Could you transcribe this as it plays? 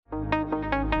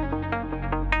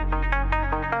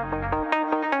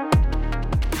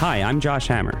Hi, I'm Josh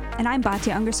Hammer. And I'm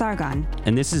Batya Ungar-Sargon.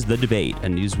 And this is The Debate, a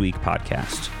Newsweek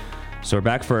podcast. So we're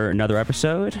back for another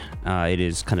episode. It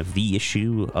is kind of the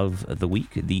issue of the week,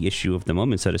 the issue of the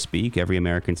moment, so to speak. Every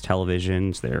American's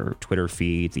televisions, their Twitter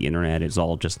feeds, the internet is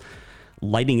all just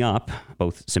lighting up,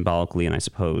 both symbolically and I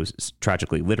suppose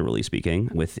tragically, literally speaking,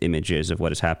 with images of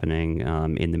what is happening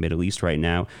in the Middle East right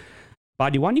now.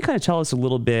 Badi, why don't you kind of tell us a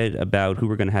little bit about who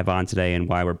we're going to have on today and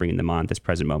why we're bringing them on at this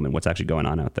present moment, what's actually going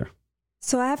on out there?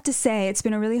 So I have to say, it's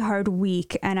been a really hard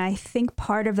week. And I think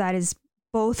part of that is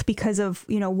both because of,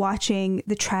 watching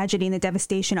the tragedy and the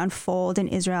devastation unfold in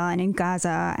Israel and in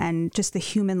Gaza and just the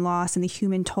human loss and the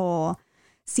human toll,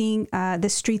 seeing the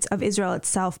streets of Israel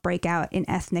itself break out in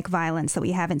ethnic violence that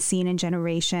we haven't seen in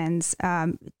generations.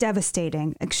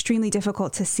 Devastating, extremely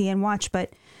difficult to see and watch.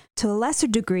 But to a lesser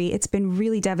degree, it's been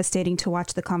really devastating to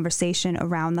watch the conversation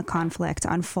around the conflict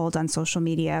unfold on social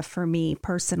media for me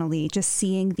personally, just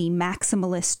seeing the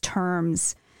maximalist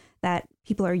terms that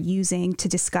people are using to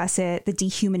discuss it, the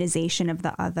dehumanization of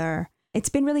the other. It's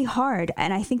been really hard.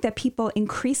 And I think that people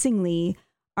increasingly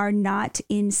are not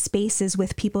in spaces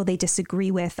with people they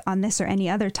disagree with on this or any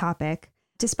other topic,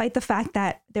 despite the fact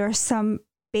that there are some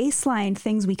baseline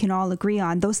things we can all agree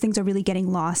on. Those things are really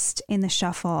getting lost in the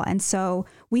shuffle. And so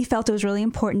we felt it was really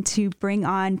important to bring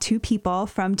on two people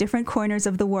from different corners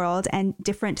of the world and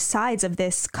different sides of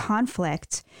this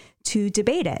conflict to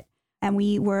debate it. And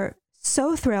we were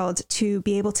so thrilled to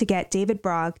be able to get David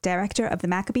Brog, director of the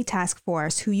Maccabee Task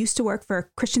Force, who used to work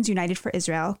for Christians United for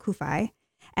Israel, CUFI,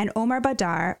 and Omar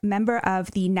Badar, member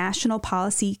of the National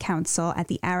Policy Council at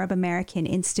the Arab American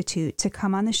Institute, to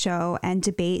come on the show and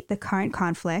debate the current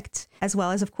conflict, as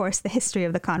well as, of course, the history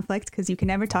of the conflict, because you can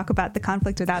never talk about the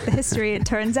conflict without the history, it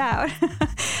turns out.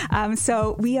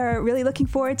 So we are really looking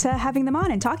forward to having them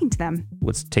on and talking to them.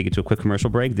 Let's take it to a quick commercial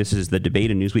break. This is the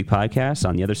Debate, a Newsweek podcast.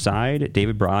 On the other side,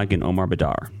 David Brog and Omar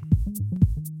Badar.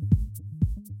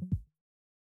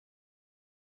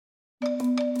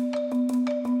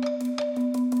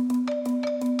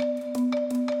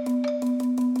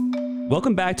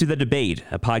 Welcome back to The Debate,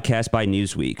 a podcast by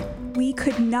Newsweek. We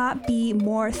could not be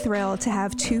more thrilled to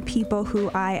have two people who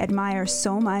I admire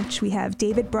so much. We have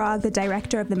David Brog, the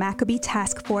director of the Maccabee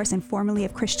Task Force and formerly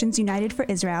of Christians United for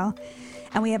Israel.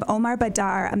 And we have Omar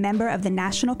Badar, a member of the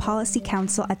National Policy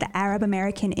Council at the Arab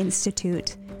American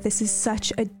Institute. This is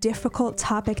such a difficult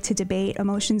topic to debate.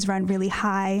 Emotions run really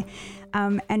high.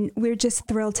 And we're just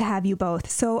thrilled to have you both.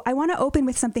 So I want to open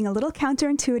with something a little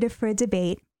counterintuitive for a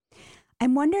debate.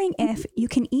 I'm wondering if you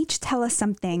can each tell us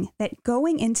something that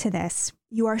going into this,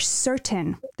 you are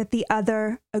certain that the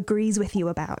other agrees with you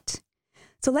about.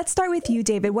 So let's start with you,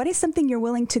 David. What is something you're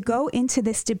willing to go into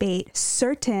this debate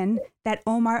certain that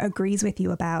Omar agrees with you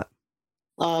about?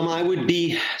 I would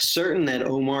be certain that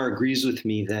Omar agrees with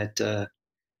me that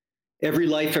every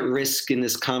life at risk in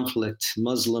this conflict,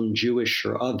 Muslim, Jewish,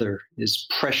 or other, is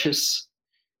precious.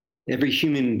 Every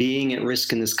human being at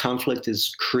risk in this conflict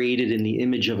is created in the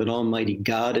image of an almighty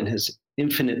God and has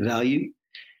infinite value.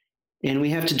 And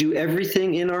we have to do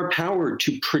everything in our power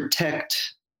to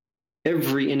protect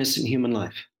every innocent human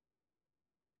life.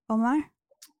 Omar?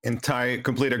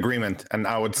 Complete agreement. And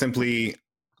I would simply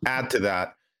add to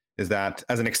that is that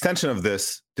as an extension of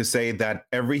this, to say that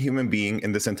every human being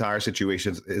in this entire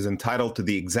situation is entitled to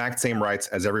the exact same rights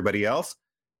as everybody else,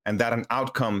 and that an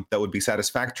outcome that would be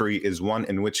satisfactory is one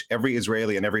in which every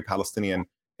Israeli and every Palestinian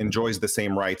enjoys the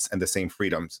same rights and the same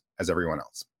freedoms as everyone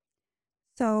else.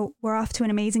 So we're off to an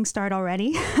amazing start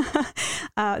already.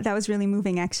 That was really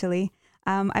moving, actually.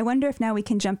 I wonder if now we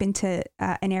can jump into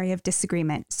an area of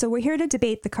disagreement. So we're here to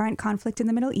debate the current conflict in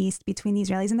the Middle East between the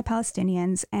Israelis and the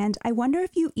Palestinians. And I wonder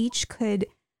if you each could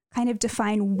kind of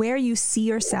define where you see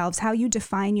yourselves, how you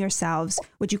define yourselves.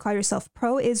 Would you call yourself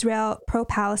pro-Israel,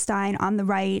 pro-Palestine, on the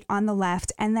right, on the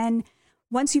left? And then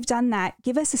once you've done that,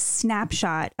 give us a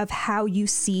snapshot of how you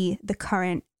see the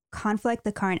current conflict,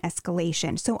 the current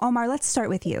escalation. So Omar, let's start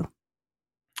with you.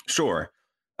 Sure.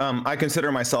 I consider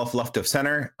myself left of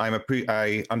center.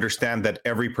 I understand that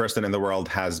every person in the world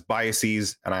has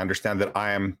biases, and I understand that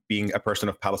I am, being a person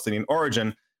of Palestinian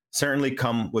origin, certainly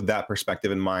come with that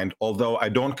perspective in mind, although I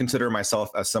don't consider myself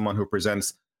as someone who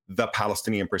presents the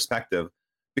Palestinian perspective,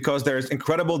 because there's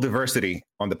incredible diversity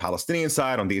on the Palestinian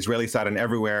side, on the Israeli side, and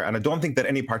everywhere. And I don't think that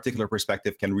any particular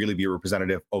perspective can really be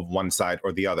representative of one side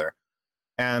or the other.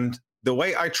 And the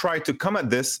way I try to come at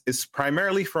this is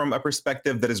primarily from a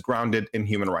perspective that is grounded in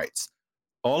human rights.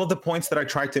 All of the points that I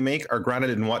try to make are grounded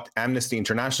in what Amnesty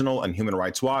International and Human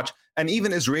Rights Watch, and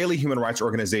even Israeli human rights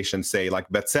organizations say, like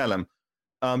B'Tselem,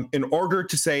 in order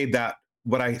to say that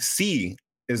what I see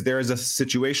is there is a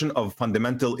situation of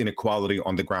fundamental inequality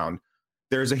on the ground.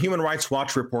 There's a Human Rights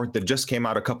Watch report that just came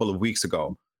out a couple of weeks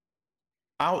ago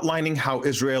outlining how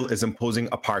Israel is imposing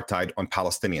apartheid on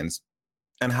Palestinians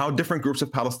and how different groups of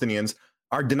Palestinians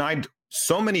are denied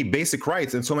so many basic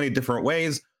rights in so many different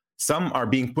ways. Some are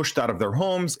being pushed out of their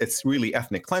homes. It's really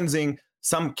ethnic cleansing.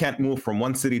 Some can't move from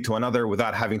one city to another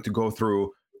without having to go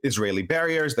through Israeli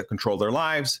barriers that control their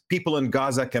lives. People in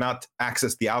Gaza cannot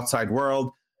access the outside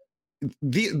world.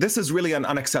 This is really an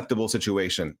unacceptable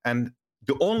situation. And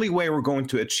the only way we're going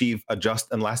to achieve a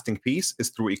just and lasting peace is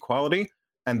through equality.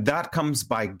 And that comes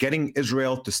by getting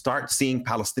Israel to start seeing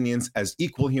Palestinians as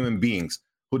equal human beings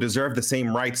who deserve the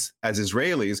same rights as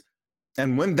Israelis.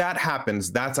 And when that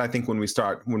happens, that's, I think, when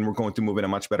we're going to move in a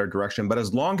much better direction. But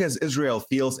as long as Israel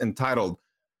feels entitled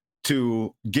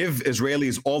to give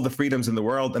Israelis all the freedoms in the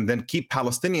world and then keep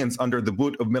Palestinians under the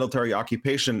boot of military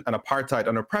occupation and apartheid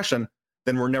and oppression,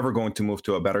 then we're never going to move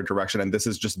to a better direction. And this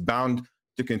is just bound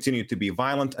to continue to be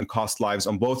violent and cost lives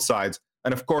on both sides.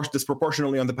 And of course,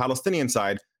 disproportionately on the Palestinian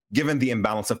side, given the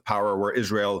imbalance of power where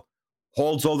Israel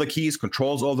holds all the keys,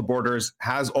 controls all the borders,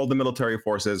 has all the military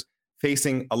forces,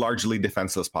 facing a largely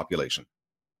defenseless population.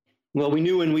 Well, we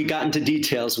knew when we got into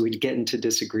details, we'd get into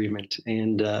disagreement.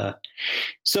 And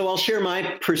so I'll share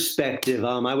my perspective.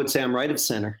 I would say I'm right of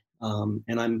center,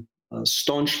 and I'm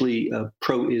staunchly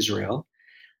pro-Israel.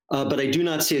 But I do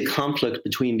not see a conflict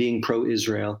between being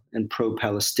pro-Israel and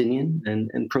pro-Palestinian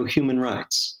and pro-human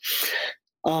rights.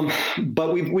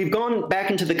 But we've gone back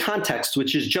into the context,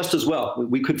 which is just as well.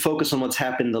 We could focus on what's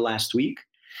happened the last week.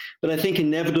 But I think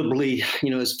inevitably,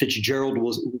 as Fitzgerald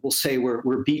will say,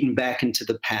 we're beaten back into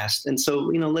the past. And so,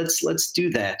 let's do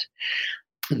that.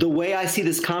 The way I see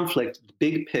this conflict, the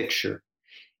big picture,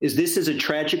 is this is a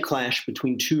tragic clash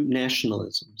between two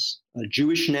nationalisms,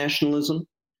 Jewish nationalism,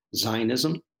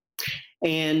 Zionism,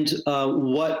 and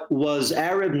what was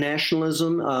Arab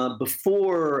nationalism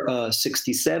before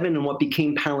 67 and what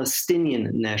became Palestinian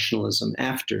nationalism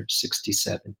after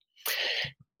 67.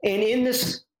 And in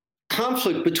this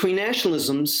conflict between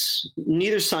nationalisms,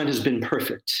 neither side has been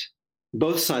perfect.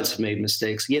 Both sides have made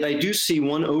mistakes, yet I do see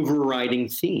one overriding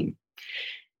theme.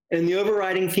 And the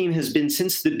overriding theme has been,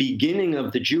 since the beginning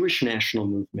of the Jewish national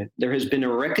movement, there has been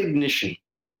a recognition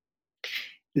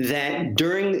that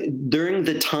during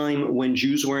the time when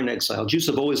Jews were in exile, Jews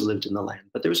have always lived in the land,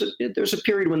 but there's a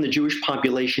period when the Jewish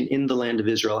population in the land of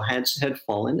Israel had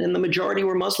fallen, and the majority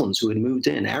were Muslims who had moved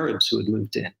in, Arabs who had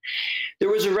moved in. There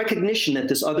was a recognition that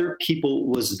this other people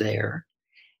was there,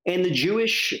 and the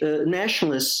Jewish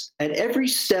nationalists, at every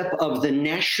step of the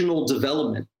national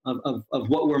development of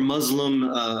what were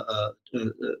Muslim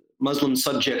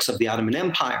subjects of the Ottoman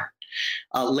Empire,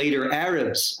 later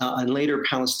Arabs and later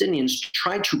Palestinians,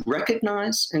 tried to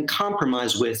recognize and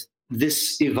compromise with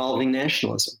this evolving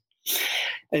nationalism.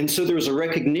 And so there was a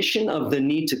recognition of the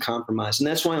need to compromise. And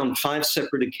that's why on 5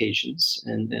 separate occasions,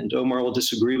 and Omar will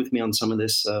disagree with me on some of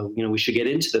this, we should get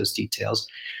into those details,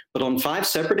 but on 5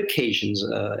 separate occasions,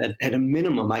 at a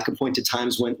minimum, I could point to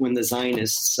times when the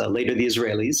Zionists, later the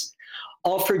Israelis,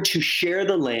 offered to share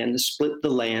the land, split the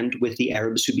land with the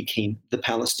Arabs who became the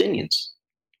Palestinians.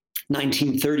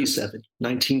 1937,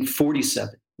 1947,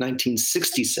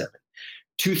 1967,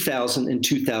 2000, and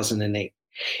 2008.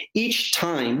 Each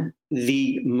time,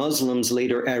 the Muslims,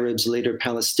 later Arabs, later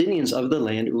Palestinians of the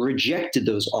land rejected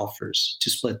those offers to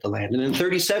split the land. And in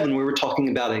 37, we were talking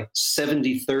about a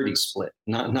 70-30 split,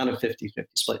 not a 50-50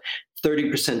 split,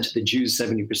 30% to the Jews,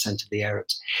 70% to the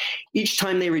Arabs. Each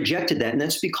time they rejected that, and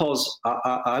that's because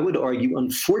I would argue,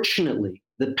 unfortunately,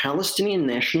 the Palestinian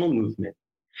national movement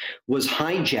was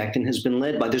hijacked and has been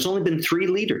led by, there's only been 3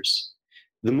 leaders: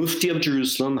 the Mufti of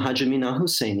Jerusalem, Haj Amin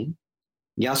al-Husseini,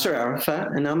 Yasser Arafat,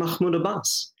 and Mahmoud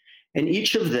Abbas. And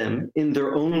each of them, in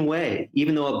their own way,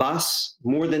 even though Abbas,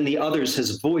 more than the others,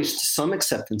 has voiced some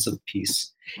acceptance of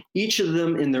peace, each of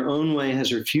them, in their own way,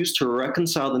 has refused to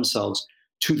reconcile themselves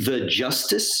to the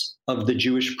justice of the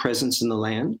Jewish presence in the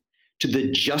land, to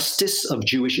the justice of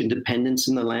Jewish independence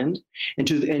in the land, and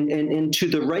to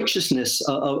the righteousness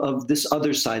of this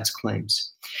other side's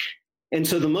claims. And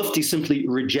so the Mufti simply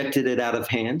rejected it out of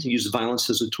hand, used violence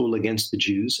as a tool against the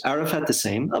Jews. Arafat the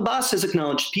same. Abbas has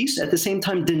acknowledged peace, at the same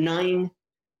time denying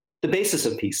the basis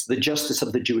of peace, the justice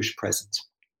of the Jewish presence.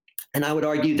 And I would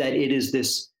argue that it is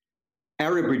this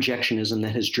Arab rejectionism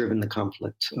that has driven the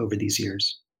conflict over these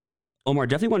years. Omar,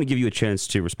 definitely want to give you a chance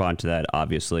to respond to that,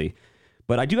 obviously.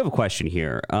 But I do have a question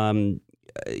here.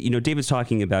 David's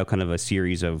talking about kind of a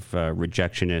series of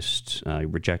rejectionists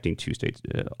rejecting two-state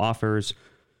offers.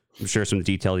 I'm sure some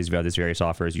details about these various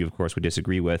offers you, of course, would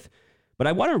disagree with. But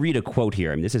I want to read a quote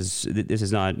here. I mean, this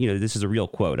is not, this is a real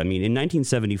quote. I mean, in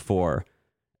 1974,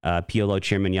 PLO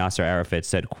chairman Yasser Arafat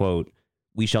said, quote,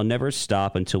 We shall never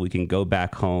stop until we can go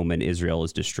back home and Israel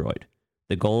is destroyed.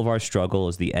 The goal of our struggle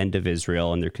is the end of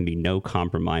Israel, and there can be no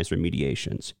compromise or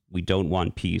mediations. We don't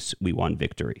want peace. We want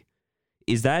victory.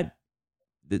 Is that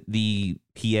the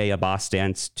PA Abbas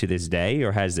stance to this day,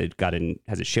 or has it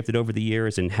shifted over the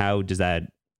years? And how does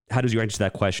your answer to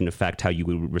that question affect how you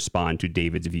would respond to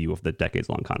David's view of the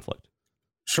decades-long conflict?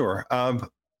 Sure.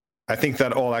 I think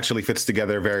that all actually fits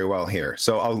together very well here.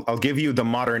 So I'll give you the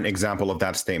modern example of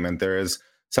that statement. There is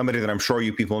somebody that I'm sure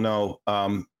you people know.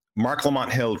 Mark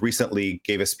Lamont Hill recently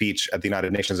gave a speech at the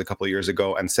United Nations a couple of years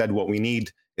ago and said what we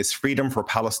need is freedom for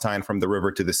Palestine from the river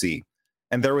to the sea.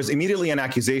 And there was immediately an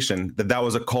accusation that that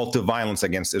was a call to violence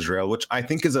against Israel, which I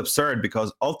think is absurd,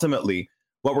 because ultimately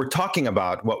what we're talking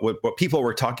about, what people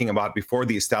were talking about before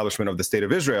the establishment of the State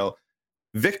of Israel,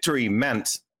 victory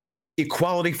meant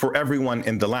equality for everyone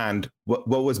in the land. What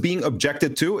was being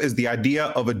objected to is the idea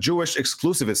of a Jewish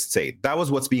exclusivist state. That was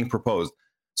what's being proposed.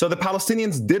 So the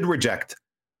Palestinians did reject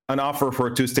an offer for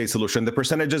a two-state solution. The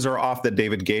percentages are off that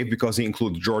David gave because he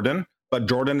includes Jordan, but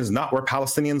Jordan is not where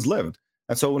Palestinians lived.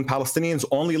 And so when Palestinians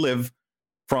only live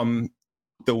from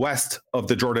the west of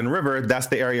the Jordan River, that's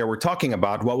the area we're talking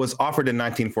about. What was offered in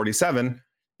 1947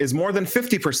 is more than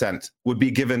 50% would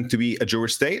be given to be a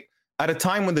Jewish state at a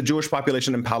time when the Jewish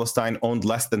population in Palestine owned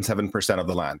less than 7% of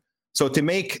the land. So to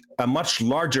make a much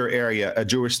larger area a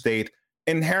Jewish state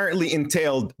inherently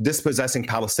entailed dispossessing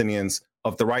Palestinians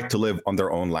of the right to live on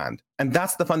their own land. And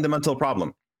that's the fundamental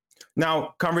problem.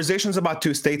 Now, conversations about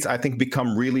two states, I think,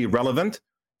 become really relevant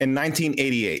in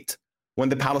 1988, when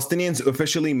the Palestinians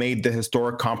officially made the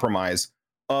historic compromise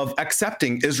of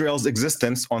accepting Israel's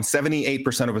existence on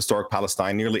 78% of historic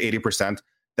Palestine, nearly 80%.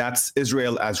 That's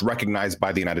Israel as recognized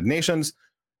by the United Nations.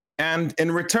 And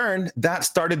in return, that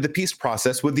started the peace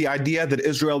process with the idea that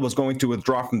Israel was going to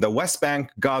withdraw from the West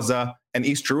Bank, Gaza, and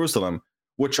East Jerusalem,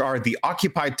 which are the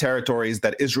occupied territories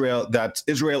that Israel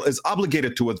is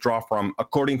obligated to withdraw from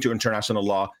according to international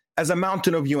law, as a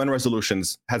mountain of UN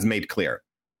resolutions has made clear.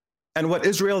 And what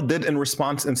Israel did in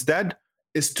response instead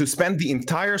is to spend the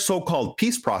entire so-called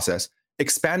peace process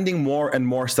expanding more and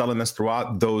more settlements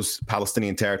throughout those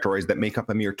Palestinian territories that make up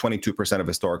a mere 22% of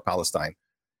historic Palestine.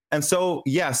 And so,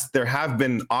 yes, there have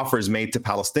been offers made to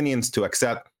Palestinians to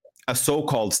accept a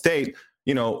so-called state.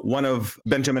 You know, one of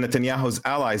Benjamin Netanyahu's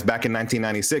allies back in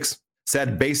 1996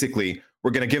 said, basically,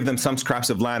 we're going to give them some scraps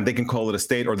of land. They can call it a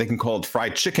state, or they can call it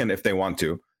fried chicken if they want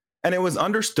to. And it was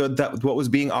understood that what was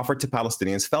being offered to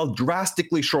Palestinians fell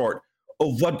drastically short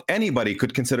of what anybody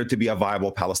could consider to be a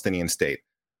viable Palestinian state.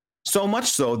 So much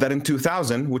so that in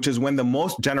 2000, which is when the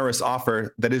most generous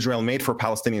offer that Israel made for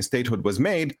Palestinian statehood was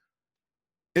made,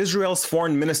 Israel's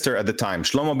foreign minister at the time,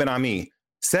 Shlomo Ben Ami,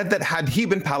 said that had he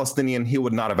been Palestinian, he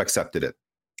would not have accepted it.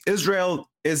 Israel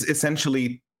is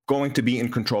essentially going to be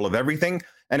in control of everything.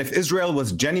 And if Israel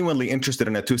was genuinely interested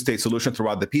in a two-state solution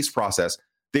throughout the peace process,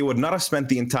 they would not have spent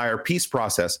the entire peace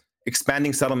process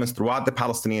expanding settlements throughout the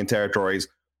Palestinian territories,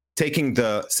 taking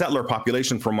the settler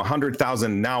population from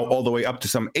 100,000 now all the way up to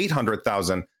some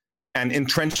 800,000, and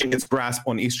entrenching its grasp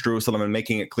on East Jerusalem and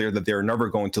making it clear that they're never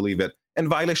going to leave it in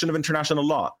violation of international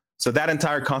law. So that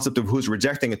entire concept of who's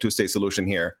rejecting a two-state solution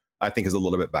here, I think, is a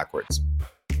little bit backwards.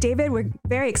 David, we're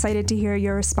very excited to hear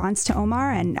your response to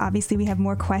Omar, and obviously we have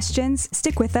more questions.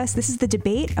 Stick with us. This is The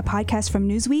Debate, a podcast from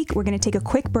Newsweek. We're going to take a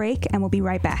quick break, and we'll be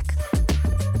right back.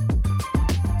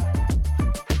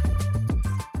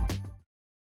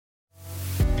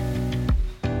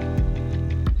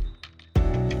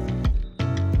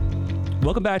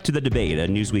 Welcome back to The Debate, a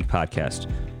Newsweek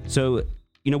podcast. So,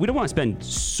 we don't want to spend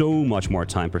so much more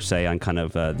time, per se, on kind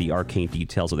of the arcane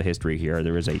details of the history here.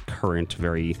 There is a current,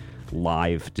 very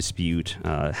live dispute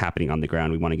happening on the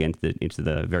ground. We want to get into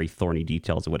the very thorny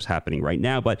details of what's happening right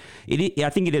now. But I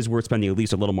think it is worth spending at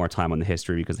least a little more time on the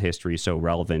history, because the history is so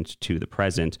relevant to the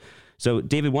present. So,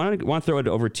 David, want to throw it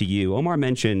over to you. Omar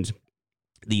mentioned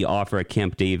the offer at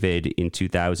Camp David in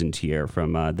 2000 here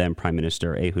from then Prime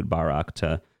Minister Ehud Barak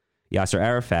to Yasser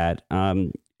Arafat.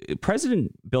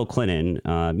 President Bill Clinton,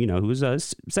 who's a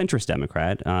centrist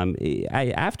Democrat,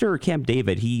 after Camp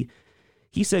David, he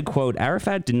said, quote,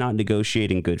 Arafat did not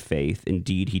negotiate in good faith.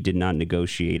 Indeed, he did not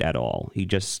negotiate at all. He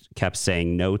just kept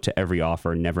saying no to every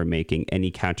offer, never making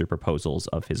any counter proposals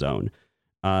of his own.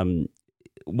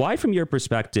 Why, from your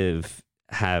perspective,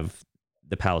 have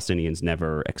the Palestinians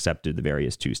never accepted the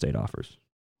various two-state offers?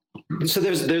 So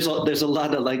there's a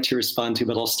lot I'd like to respond to,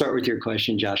 but I'll start with your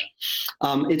question, Josh.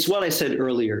 It's what I said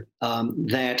earlier,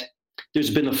 that there's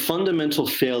been a fundamental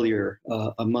failure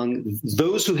among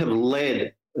those who have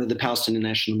led the Palestinian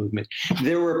national movement.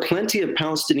 There were plenty of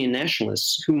Palestinian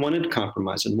nationalists who wanted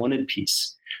compromise and wanted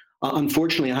peace.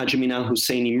 Unfortunately, Haji Amin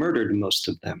al-Husseini murdered most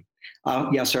of them.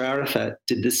 Yasser Arafat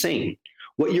did the same.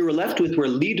 What you were left with were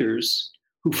leaders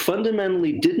who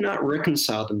fundamentally did not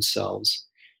reconcile themselves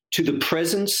to the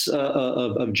presence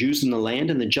of Jews in the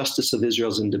land and the justice of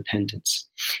Israel's independence.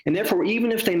 And therefore,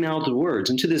 even if they mouthed words,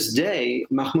 and to this day,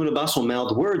 Mahmoud Abbas will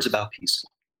mouth words about peace.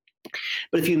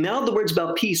 But if you mouth the words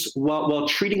about peace while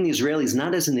treating the Israelis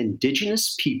not as an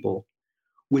indigenous people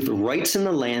with rights in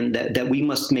the land that we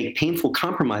must make painful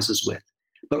compromises with,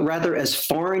 but rather as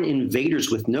foreign invaders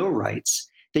with no rights,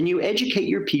 then you educate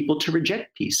your people to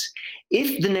reject peace.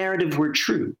 If the narrative were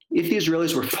true, if the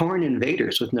Israelis were foreign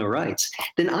invaders with no rights,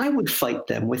 then I would fight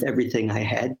them with everything I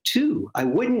had too. I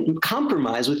wouldn't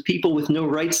compromise with people with no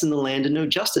rights in the land and no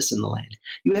justice in the land.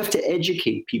 You have to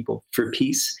educate people for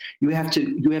peace. You have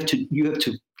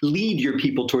to lead your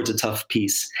people towards a tough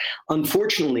peace.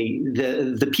 Unfortunately,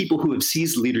 the people who have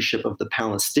seized leadership of the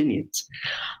Palestinians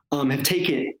have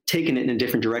taken it in a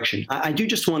different direction. I do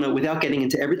just want to, without getting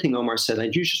into everything Omar said, I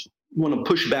do just want to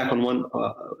push back on one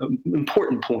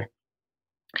important point.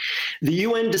 The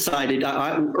UN decided,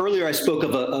 earlier I spoke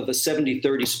of a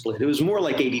 70-30 split. It was more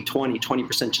like 80-20,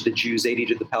 20% to the Jews, 80%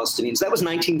 to the Palestinians. That was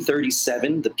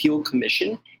 1937, the Peel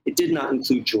Commission. It did not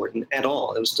include Jordan at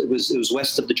all. It was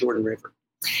west of the Jordan River.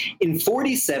 In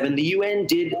 1947, the UN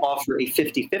did offer a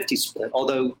 50-50 split,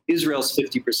 although Israel's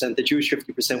 50%, the Jewish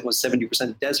 50% was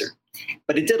 70% desert.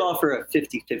 But it did offer a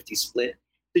 50-50 split.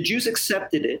 The Jews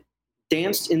accepted it,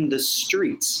 danced in the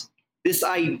streets. This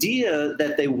idea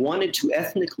that they wanted to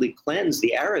ethnically cleanse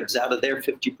the Arabs out of their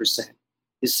 50%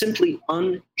 is simply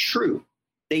untrue.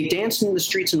 They danced in the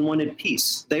streets and wanted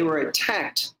peace. They were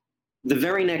attacked the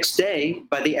very next day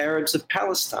by the Arabs of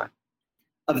Palestine.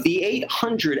 Of the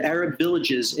 800 Arab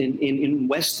villages in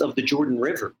west of the Jordan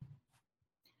River,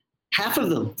 half of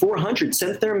them, 400,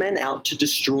 sent their men out to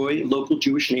destroy local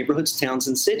Jewish neighborhoods, towns,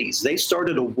 and cities. They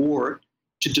started a war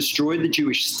to destroy the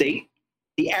Jewish state.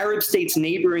 The Arab states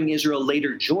neighboring Israel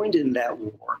later joined in that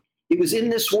war. It was in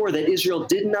this war that Israel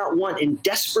did not want and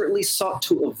desperately sought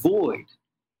to avoid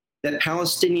that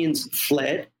Palestinians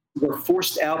fled, were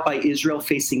forced out by Israel,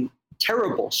 facing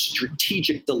terrible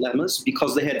strategic dilemmas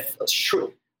because they had a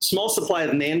small supply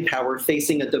of manpower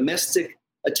facing a domestic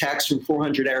attacks from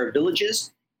 400 Arab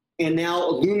villages and now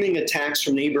looming attacks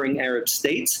from neighboring Arab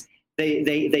states.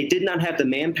 They did not have the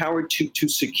manpower to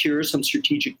secure some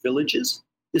strategic villages.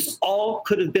 This all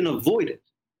could have been avoided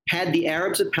had the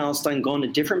Arabs of Palestine gone a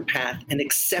different path and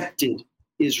accepted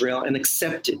Israel and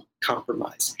accepted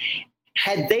compromise.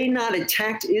 Had they not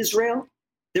attacked Israel,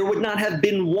 there would not have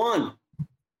been one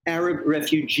Arab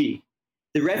refugee.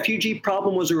 The refugee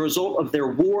problem was a result of their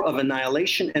war of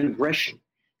annihilation and aggression.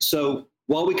 So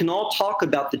while we can all talk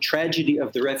about the tragedy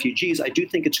of the refugees, I do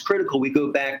think it's critical we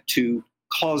go back to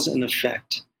cause and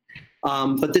effect.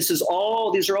 But these are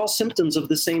all symptoms of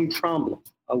the same problem,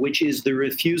 which is the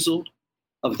refusal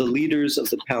of the leaders of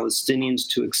the Palestinians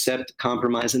to accept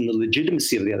compromise and the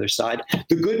legitimacy of the other side.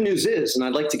 The good news is, and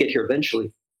I'd like to get here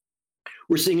eventually,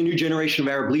 we're seeing a new generation of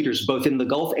Arab leaders, both in the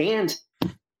Gulf and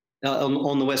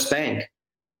on the West Bank,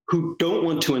 who don't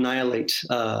want to annihilate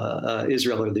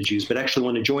Israel or the Jews, but actually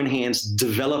want to join hands,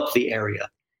 develop the area,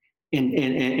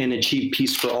 and achieve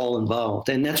peace for all involved.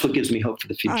 And that's what gives me hope for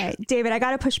the future. All right, David, I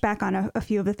got to push back on a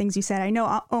few of the things you said. I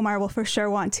know Omar will for sure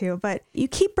want to, but you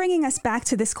keep bringing us back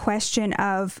to this question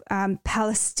of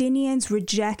Palestinians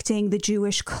rejecting the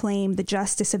Jewish claim, the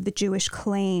justice of the Jewish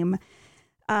claim,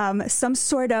 some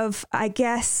sort of, I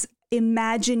guess,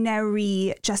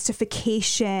 imaginary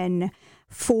justification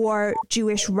for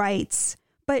Jewish rights.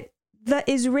 But the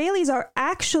Israelis are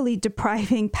actually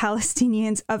depriving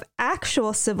Palestinians of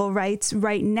actual civil rights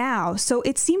right now. So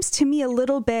it seems to me a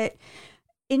little bit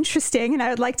interesting, and I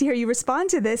would like to hear you respond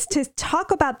to this, to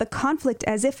talk about the conflict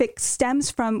as if it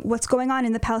stems from what's going on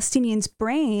in the Palestinians'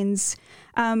 brains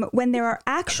when there are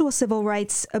actual civil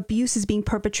rights abuses being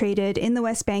perpetrated in the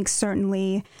West Bank,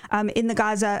 certainly, in the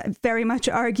Gaza, very much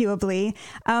arguably.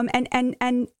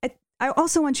 And I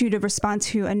also want you to respond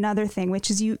to another thing,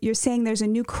 which is you're saying there's a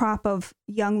new crop of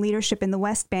young leadership in the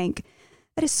West Bank.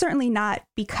 That is certainly not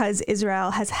because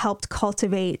Israel has helped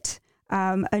cultivate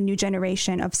a new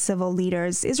generation of civil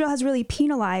leaders. Israel has really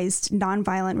penalized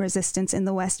nonviolent resistance in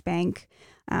the West Bank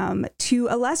to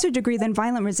a lesser degree than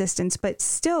violent resistance, but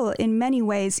still in many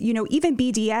ways, even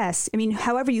BDS, I mean,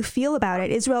 however you feel about it,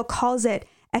 Israel calls it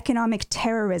economic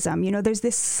terrorism. There's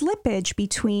this slippage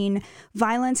between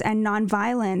violence and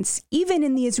nonviolence, even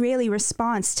in the Israeli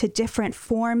response to different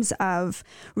forms of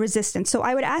resistance. So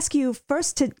I would ask you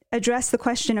first to address the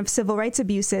question of civil rights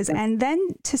abuses, and then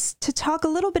to talk a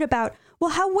little bit about,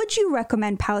 well, how would you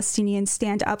recommend Palestinians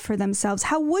stand up for themselves?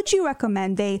 How would you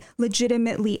recommend they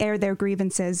legitimately air their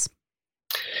grievances?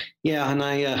 Yeah, and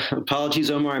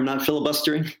apologies, Omar, I'm not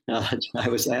filibustering. I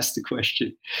was asked the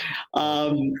question.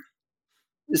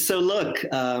 So look,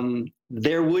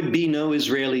 there would be no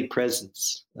Israeli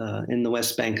presence in the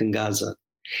West Bank and Gaza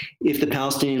if the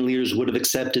Palestinian leaders would have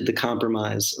accepted the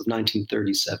compromise of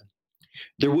 1937.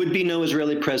 There would be no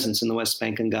Israeli presence in the West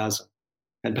Bank and Gaza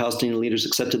had Palestinian leaders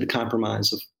accepted the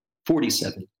compromise of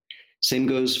 47. Same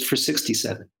goes for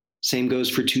 67. Same goes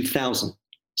for 2000.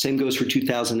 Same goes for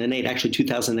 2008. Actually,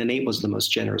 2008 was the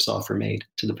most generous offer made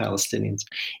to the Palestinians.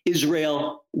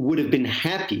 Israel would have been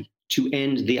happy to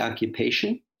end the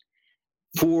occupation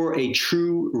for a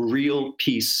true, real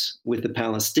peace with the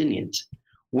Palestinians.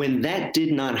 When that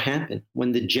did not happen,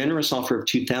 when the generous offer of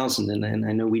 2000, and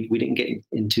I know we didn't get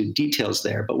into details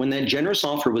there, but when that generous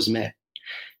offer was met,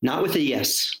 not with a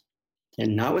yes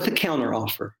and not with a counter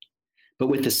offer, but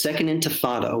with the second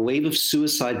intifada, a wave of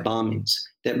suicide bombings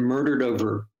that murdered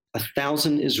over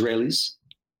 1,000 Israelis,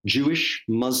 Jewish,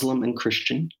 Muslim, and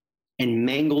Christian, and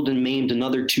mangled and maimed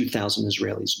another 2,000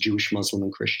 Israelis, Jewish, Muslim,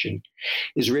 and Christian.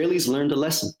 Israelis learned a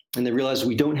lesson, and they realized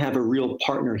we don't have a real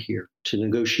partner here to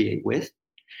negotiate with.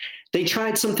 They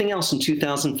tried something else in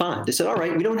 2005. They said, all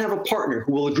right, we don't have a partner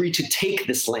who will agree to take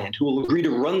this land, who will agree to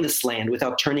run this land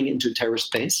without turning it into a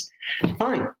terrorist base.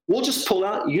 Fine, we'll just pull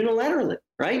out unilaterally,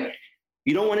 right?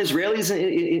 You don't want Israelis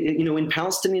in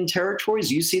Palestinian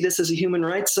territories. You see this as a human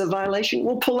rights violation.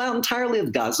 We'll pull out entirely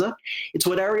of Gaza. It's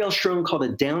what Ariel Sharon called a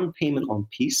down payment on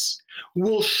peace.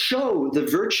 We'll show the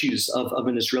virtues of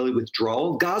an Israeli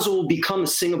withdrawal. Gaza will become a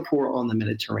Singapore on the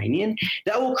Mediterranean.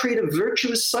 That will create a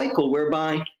virtuous cycle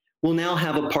whereby we'll now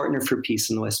have a partner for peace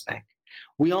in the West Bank.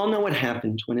 We all know what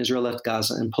happened when Israel left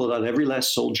Gaza and pulled out every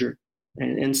last soldier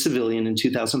and civilian in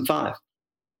 2005.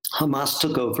 Hamas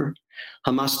took over.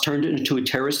 Hamas turned it into a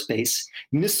terrorist base.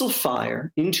 Missile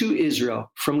fire into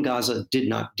Israel from Gaza did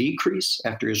not decrease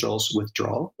after Israel's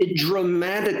withdrawal. It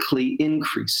dramatically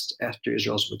increased after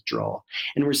Israel's withdrawal.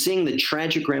 And we're seeing the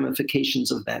tragic ramifications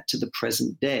of that to the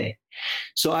present day.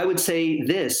 So I would say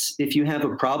this: if you have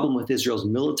a problem with Israel's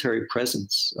military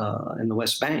presence in the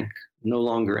West Bank, no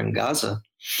longer in Gaza,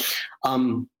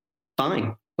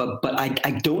 fine. But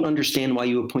I don't understand why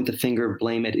you would point the finger of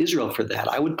blame at Israel for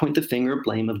that. I would point the finger of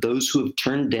blame of those who have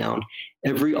turned down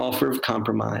every offer of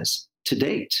compromise to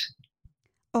date.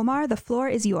 Omar, the floor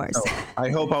is yours. I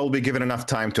hope I will be given enough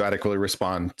time to adequately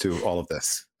respond to all of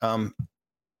this.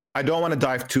 I don't want to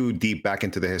dive too deep back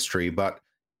into the history, but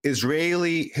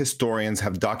Israeli historians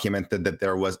have documented that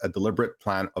there was a deliberate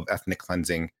plan of ethnic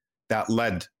cleansing that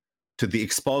led to the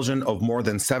expulsion of more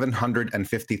than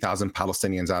 750,000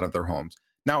 Palestinians out of their homes.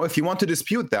 Now, if you want to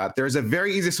dispute that, there's a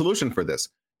very easy solution for this.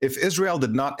 If Israel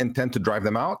did not intend to drive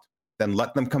them out, then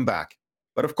let them come back.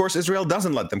 But of course, Israel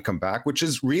doesn't let them come back, which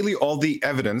is really all the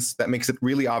evidence that makes it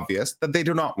really obvious that they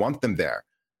do not want them there.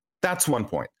 That's one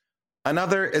point.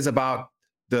 Another is about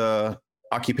the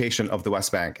occupation of the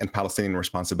West Bank and Palestinian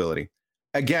responsibility.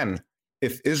 Again,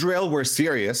 if Israel were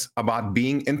serious about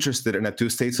being interested in a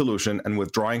two-state solution and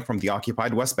withdrawing from the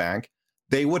occupied West Bank,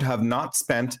 they would have not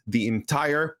spent the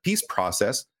entire peace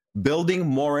process building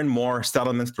more and more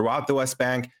settlements throughout the West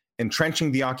Bank,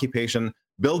 entrenching the occupation,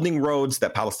 building roads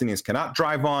that Palestinians cannot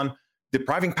drive on,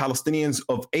 depriving Palestinians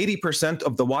of 80%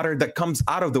 of the water that comes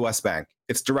out of the West Bank.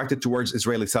 It's directed towards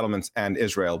Israeli settlements and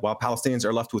Israel, while Palestinians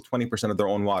are left with 20% of their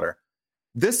own water.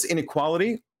 This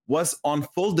inequality was on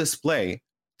full display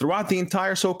throughout the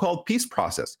entire so-called peace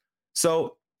process.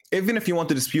 So even if you want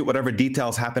to dispute whatever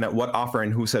details happened at what offer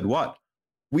and who said what,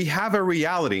 we have a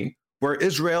reality where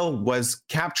Israel was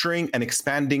capturing and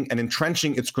expanding and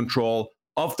entrenching its control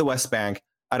of the West Bank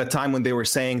at a time when they were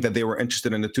saying that they were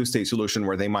interested in a two-state solution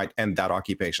where they might end that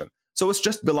occupation. So it's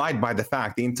just belied by the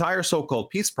fact the entire so-called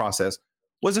peace process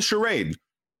was a charade.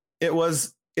 It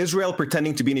was Israel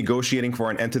pretending to be negotiating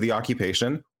for an end to the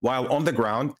occupation while on the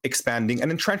ground expanding and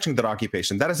entrenching that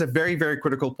occupation. That is a very, very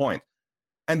critical point.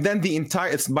 And then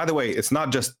by the way, it's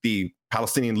not just the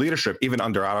Palestinian leadership, even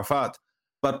under Arafat,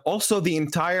 but also the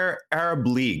entire Arab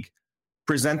League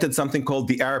presented something called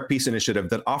the Arab Peace Initiative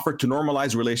that offered to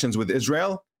normalize relations with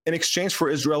Israel in exchange for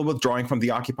Israel withdrawing from the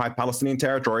occupied Palestinian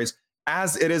territories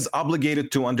as it is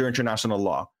obligated to under international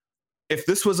law. If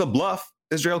this was a bluff,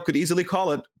 Israel could easily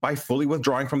call it by fully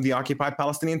withdrawing from the occupied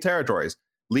Palestinian territories,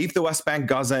 leave the West Bank,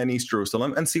 Gaza, and East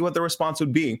Jerusalem, and see what the response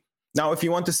would be. Now, if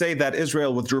you want to say that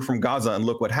Israel withdrew from Gaza and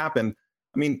look what happened,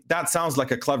 I mean, that sounds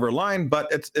like a clever line, but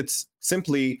it's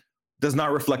simply does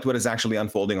not reflect what is actually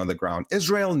unfolding on the ground.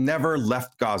 Israel never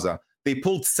left Gaza. They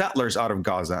pulled settlers out of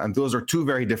Gaza, and those are two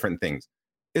very different things.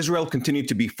 Israel continued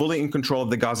to be fully in control of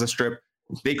the Gaza Strip.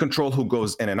 They control who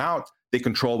goes in and out. They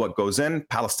control what goes in.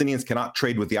 Palestinians cannot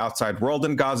trade with the outside world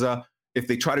in Gaza. If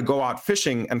they try to go out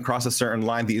fishing and cross a certain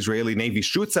line, the Israeli Navy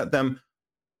shoots at them.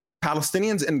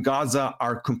 Palestinians in Gaza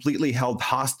are completely held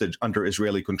hostage under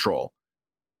Israeli control.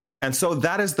 And so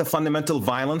that is the fundamental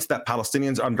violence that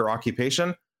Palestinians under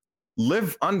occupation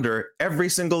live under every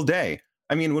single day.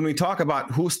 I mean, when we talk about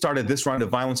who started this round of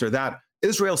violence or that,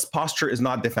 Israel's posture is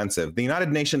not defensive. The United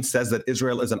Nations says that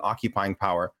Israel is an occupying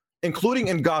power, including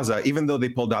in Gaza, even though they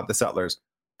pulled out the settlers.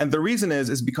 And the reason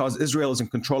is because Israel is in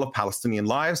control of Palestinian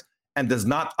lives and does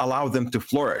not allow them to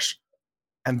flourish.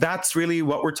 And that's really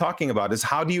what we're talking about, is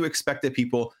how do you expect that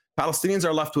Palestinians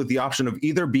are left with the option of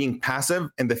either being passive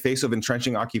in the face of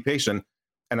entrenching occupation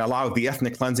and allow the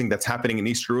ethnic cleansing that's happening in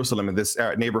East Jerusalem, in this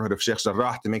neighborhood of Sheikh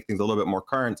Jarrah, to make things a little bit more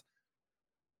current,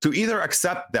 to either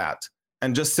accept that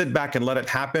and just sit back and let it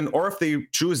happen, or if they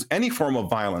choose any form of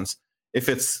violence, if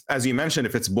it's, as you mentioned,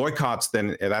 if it's boycotts,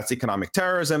 then that's economic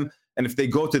terrorism. And if they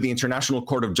go to the International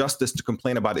Court of Justice to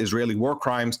complain about Israeli war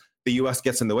crimes, the US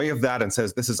gets in the way of that and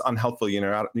says this is unhelpful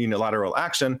unilateral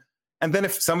action. And then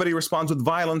if somebody responds with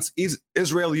violence,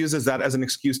 Israel uses that as an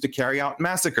excuse to carry out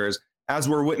massacres, as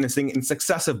we're witnessing in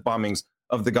successive bombings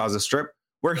of the Gaza Strip,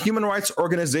 where human rights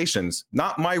organizations,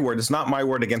 not my word, it's not my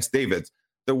word against David's,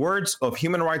 the words of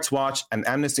Human Rights Watch and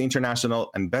Amnesty International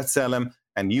and B'Tselem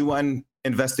and UN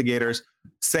investigators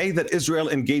say that Israel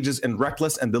engages in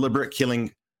reckless and deliberate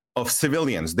killing of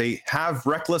civilians. They have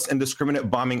reckless and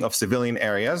indiscriminate bombing of civilian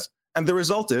areas, and the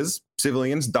result is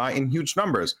civilians die in huge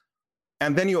numbers.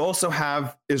 And then you also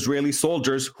have Israeli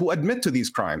soldiers who admit to these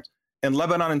crimes. In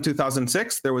Lebanon in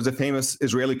 2006, there was a famous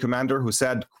Israeli commander who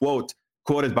said,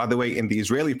 quoted, by the way, in the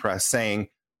Israeli press, saying,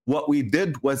 "What we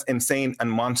did was insane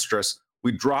and monstrous.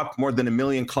 We dropped more than 1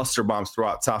 million cluster bombs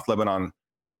throughout South Lebanon,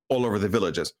 all over the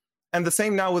villages." And the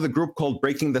same now with a group called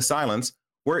Breaking the Silence,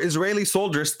 where Israeli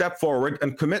soldiers step forward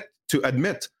and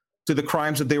admit to the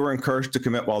crimes that they were encouraged to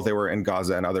commit while they were in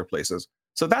Gaza and other places.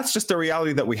 So that's just a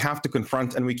reality that we have to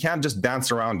confront, and we can't just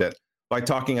dance around it by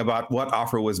talking about what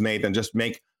offer was made and just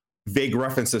make vague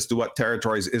references to what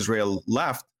territories Israel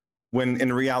left, when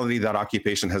in reality that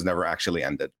occupation has never actually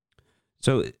ended.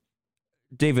 So,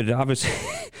 David, obviously,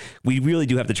 we really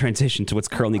do have to transition to what's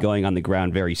currently going on the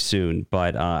ground very soon.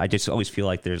 But I just always feel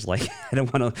like there's I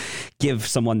don't want to give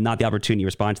someone not the opportunity to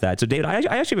respond to that. So, David, I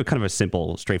actually have a kind of a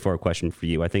simple, straightforward question for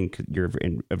you. I think you're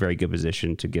in a very good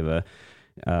position to give a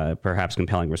perhaps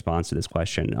compelling response to this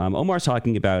question. Omar's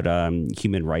talking about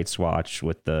Human Rights Watch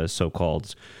with the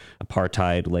so-called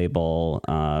apartheid label.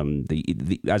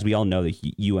 As we all know, the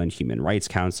UN Human Rights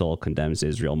Council condemns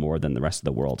Israel more than the rest of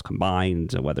the world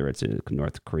combined, whether it's in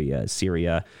North Korea,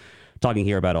 Syria. Talking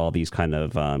here about all these kind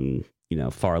of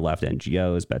far left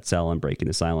NGOs, B'Tselem, Breaking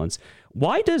the Silence.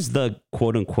 Why does the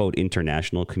quote unquote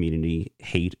international community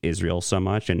hate Israel so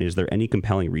much? And is there any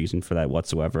compelling reason for that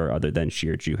whatsoever other than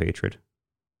sheer Jew hatred?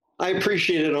 I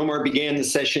appreciate it. Omar began the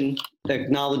session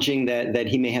acknowledging that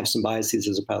he may have some biases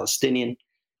as a Palestinian.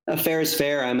 Fair is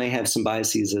fair. I may have some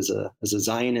biases as a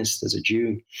Zionist, as a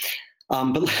Jew.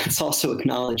 But let's also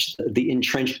acknowledge the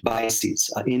entrenched biases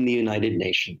in the United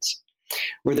Nations,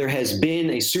 where there has been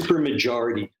a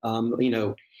supermajority.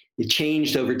 It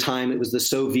changed over time. It was the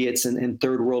Soviets and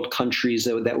third world countries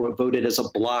that were voted as a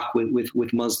bloc with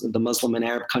the Muslim and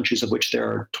Arab countries, of which there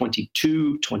are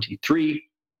 22, 23.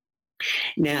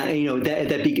 Now,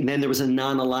 then there was a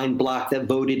non-aligned bloc that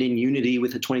voted in unity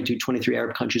with the 22, 23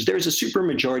 Arab countries. There's a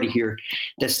supermajority here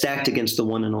that's stacked against the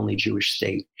one and only Jewish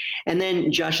state. And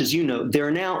then, Josh, as you know, there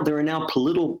are now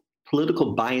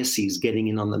political biases getting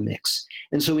in on the mix.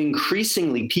 And so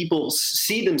increasingly people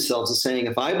see themselves as saying,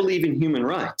 if I believe in human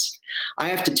rights, I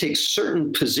have to take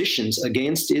certain positions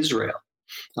against Israel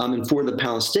and for the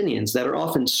Palestinians that are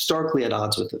often starkly at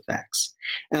odds with the facts.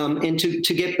 And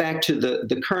to get back to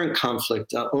the current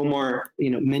conflict, Omar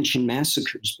mentioned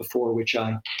massacres before, which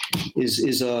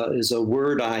is a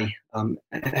word I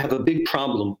have a big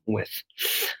problem with.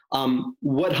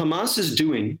 What Hamas is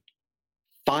doing,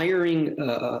 firing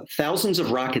thousands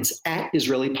of rockets at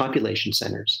Israeli population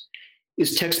centers,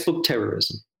 is textbook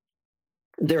terrorism.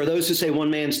 There are those who say one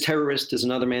man's terrorist is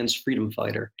another man's freedom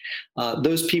fighter.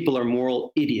 Those people are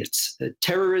moral idiots.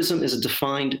 Terrorism is a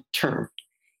defined term.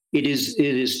 It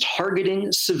is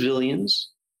targeting civilians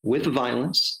with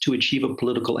violence to achieve a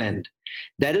political end.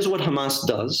 That is what Hamas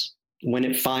does. when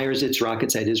it fires its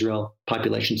rockets at Israel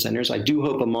population centers. I do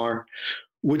hope Omar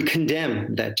would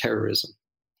condemn that terrorism.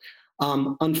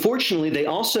 Unfortunately, they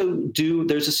also do,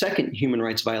 there's a second human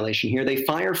rights violation here. They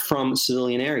fire from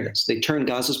civilian areas. They turn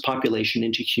Gaza's population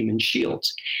into human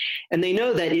shields. And they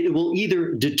know that it will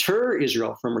either deter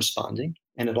Israel from responding,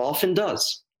 and it often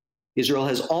does. Israel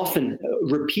has often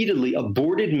repeatedly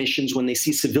aborted missions when they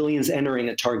see civilians entering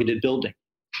a targeted building,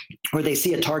 or they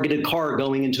see a targeted car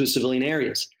going into civilian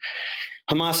areas.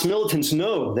 Hamas militants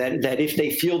know that if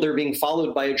they feel they're being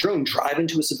followed by a drone, drive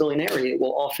into a civilian area, it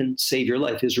will often save your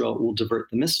life. Israel will divert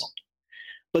the missile.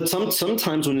 But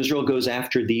sometimes when Israel goes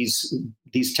after these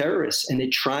terrorists, and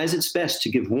it tries its best to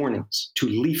give warnings, to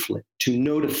leaflet, to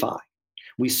notify.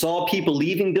 We saw people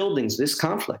leaving buildings, this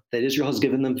conflict, that Israel has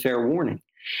given them fair warning.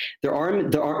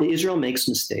 Israel makes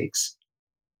mistakes,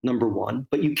 number one,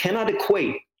 but you cannot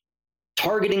equate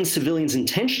targeting civilians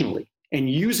intentionally and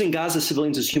using Gaza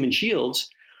civilians as human shields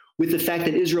with the fact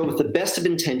that Israel, with the best of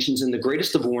intentions and the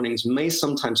greatest of warnings, may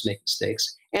sometimes make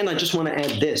mistakes. And I just want to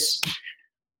add this.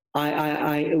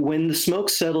 When the smoke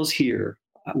settles here,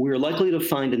 we're likely to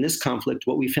find in this conflict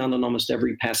what we found in almost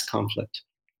every past conflict,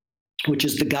 which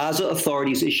is the Gaza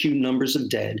authorities issue numbers of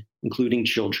dead, including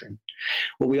children.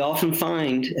 What we often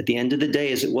find at the end of the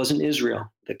day is it wasn't Israel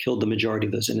that killed the majority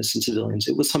of those innocent civilians.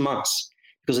 It was Hamas,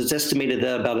 because it's estimated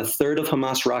that about a third of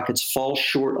Hamas rockets fall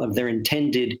short of their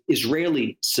intended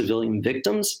Israeli civilian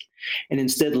victims and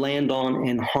instead land on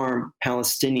and harm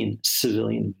Palestinian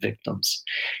civilian victims.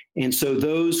 And so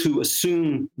those who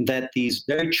assume that these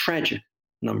very tragic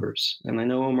numbers, and I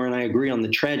know Omar and I agree on the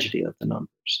tragedy of the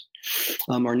numbers,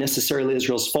 are necessarily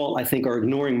Israel's fault, I think are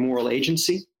ignoring moral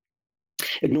agency,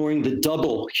 ignoring the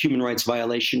double human rights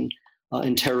violation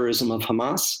and terrorism of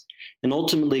Hamas, and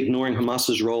ultimately ignoring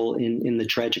Hamas's role in the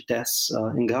tragic deaths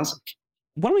in Gaza.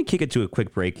 Why don't we kick it to a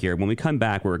quick break here? When we come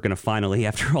back, we're going to finally,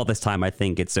 after all this time, I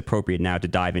think it's appropriate now to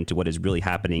dive into what is really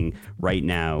happening right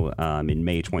now in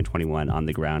May 2021 on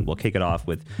the ground. We'll kick it off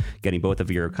with getting both of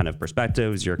your kind of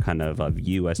perspectives, your kind of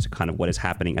view as to kind of what is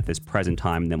happening at this present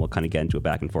time, and then we'll kind of get into a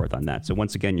back and forth on that. So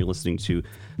once again, you're listening to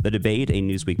The Debate, a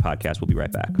Newsweek podcast. We'll be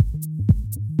right back.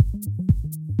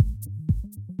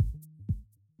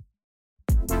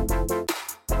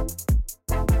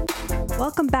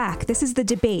 Welcome back. This is The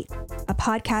Debate, a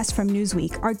podcast from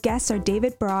Newsweek. Our guests are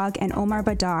David Brog and Omar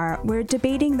Badar. We're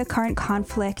debating the current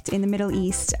conflict in the Middle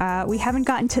East. We haven't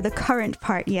gotten to the current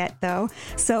part yet, though,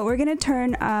 so we're going to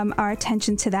turn our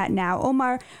attention to that now.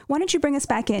 Omar, why don't you bring us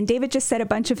back in? David just said a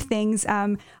bunch of things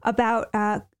about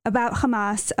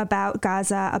Hamas, about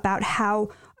Gaza, about how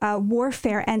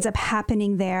warfare ends up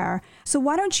happening there. So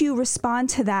why don't you respond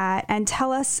to that and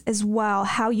tell us as well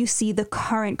how you see the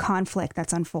current conflict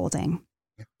that's unfolding?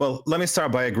 Well, let me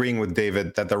start by agreeing with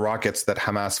David that the rockets that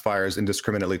Hamas fires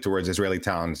indiscriminately towards Israeli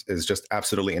towns is just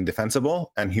absolutely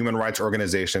indefensible. And human rights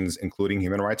organizations, including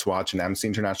Human Rights Watch and Amnesty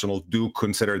International, do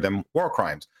consider them war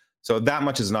crimes. So that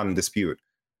much is not in dispute.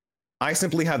 I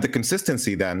simply have the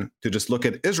consistency then to just look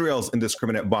at Israel's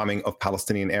indiscriminate bombing of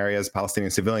Palestinian areas,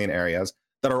 Palestinian civilian areas,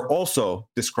 that are also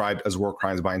described as war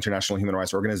crimes by international human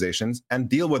rights organizations, and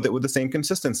deal with it with the same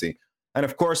consistency. And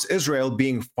of course, Israel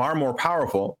being far more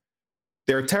powerful,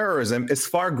 their terrorism is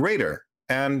far greater.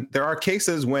 And there are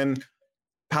cases when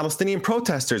Palestinian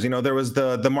protesters, there was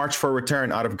the March for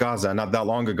Return out of Gaza not that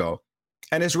long ago,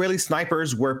 and Israeli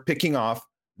snipers were picking off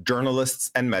journalists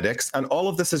and medics. And all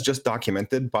of this is just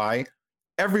documented by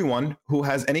everyone who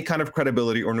has any kind of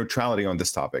credibility or neutrality on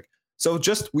this topic. So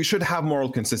we should have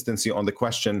moral consistency on the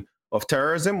question of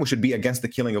terrorism. We should be against the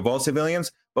killing of all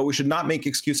civilians, but we should not make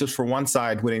excuses for one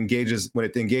side when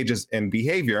it engages in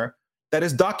behavior that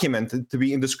is documented to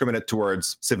be indiscriminate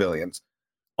towards civilians.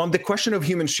 On the question of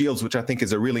human shields, which I think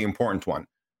is a really important one,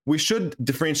 we should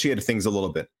differentiate things a little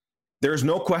bit. There's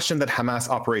no question that Hamas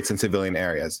operates in civilian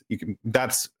areas.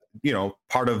 That's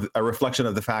part of a reflection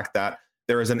of the fact that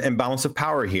there is an imbalance of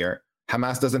power here.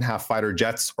 Hamas doesn't have fighter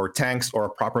jets or tanks or a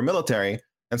proper military.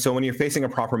 And so when you're facing a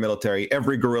proper military,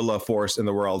 every guerrilla force in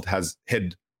the world has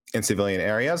hid in civilian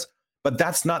areas. But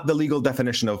that's not the legal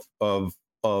definition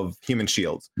of human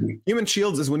shields. Human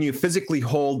shields is when you physically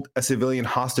hold a civilian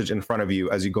hostage in front of you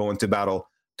as you go into battle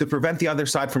to prevent the other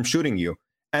side from shooting you.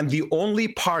 And the only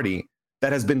party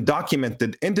that has been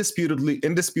documented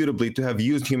indisputably to have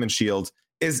used human shields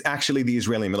is actually the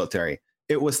Israeli military.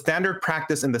 It was standard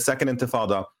practice in the Second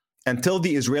Intifada until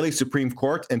the Israeli Supreme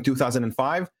Court in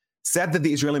 2005 said that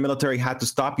the Israeli military had to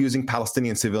stop using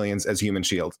Palestinian civilians as human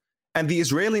shields. And the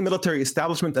Israeli military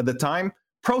establishment at the time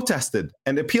protested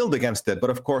and appealed against it, but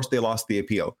of course they lost the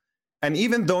appeal. And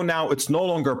even though now it's no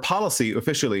longer policy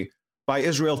officially by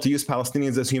Israel to use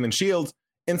Palestinians as human shields,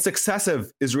 in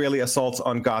successive Israeli assaults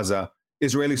on Gaza,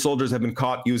 Israeli soldiers have been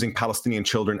caught using Palestinian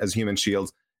children as human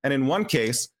shields. And in one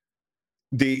case,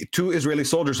 the 2 Israeli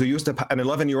soldiers who used an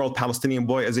 11-year-old Palestinian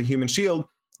boy as a human shield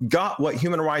got what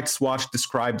Human Rights Watch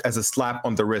described as a slap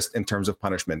on the wrist in terms of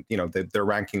punishment. Their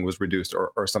ranking was reduced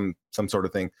or some sort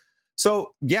of thing.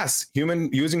 So yes,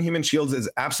 using human shields is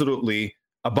absolutely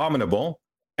abominable.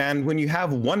 And when you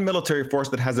have one military force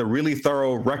that has a really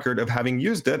thorough record of having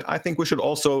used it, I think we should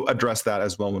also address that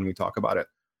as well when we talk about it.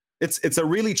 It's a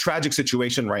really tragic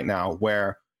situation right now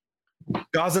where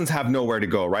Gazans have nowhere to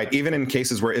go, right? Even in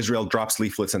cases where Israel drops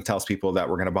leaflets and tells people that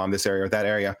we're going to bomb this area or that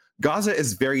area, Gaza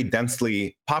is very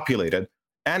densely populated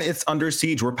and it's under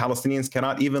siege where Palestinians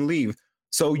cannot even leave.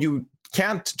 So you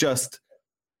can't just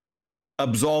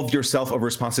absolve yourself of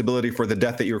responsibility for the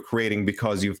death that you're creating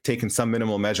because you've taken some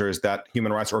minimal measures that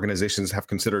human rights organizations have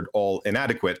considered all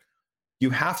inadequate.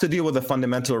 You have to deal with the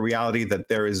fundamental reality that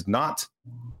there is not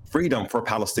freedom for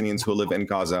Palestinians who live in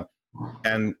Gaza.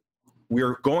 And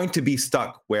we're going to be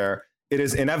stuck where it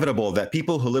is inevitable that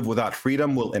people who live without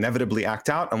freedom will inevitably act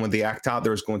out. And when they act out,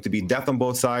 there's going to be death on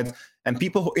both sides. And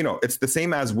people, it's the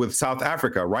same as with South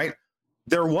Africa, right?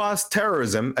 There was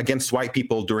terrorism against white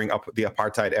people during the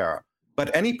apartheid era.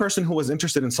 But any person who was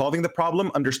interested in solving the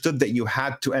problem understood that you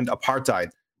had to end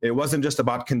apartheid. It wasn't just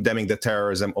about condemning the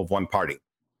terrorism of one party.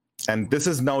 And this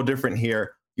is no different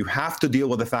here. You have to deal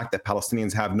with the fact that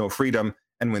Palestinians have no freedom.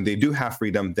 And when they do have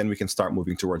freedom, then we can start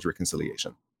moving towards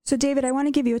reconciliation. So, David, I want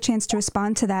to give you a chance to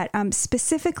respond to that.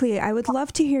 Specifically, I would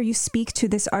love to hear you speak to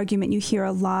this argument you hear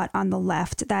a lot on the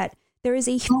left, that there is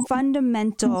a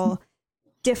fundamental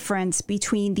difference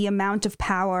between the amount of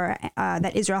power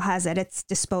that Israel has at its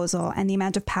disposal and the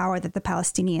amount of power that the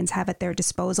Palestinians have at their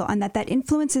disposal, and that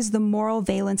influences the moral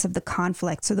valence of the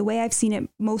conflict. So the way I've seen it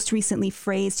most recently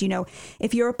phrased,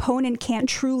 if your opponent can't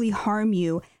truly harm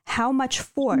you, how much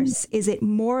force is it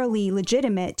morally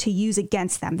legitimate to use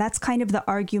against them? That's kind of the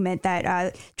argument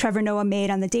that Trevor Noah made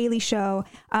on The Daily Show.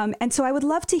 And so I would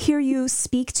love to hear you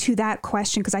speak to that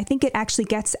question, because I think it actually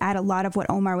gets at a lot of what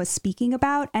Omar was speaking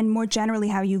about, and more generally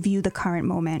how you view the current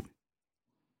moment.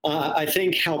 I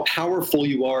think how powerful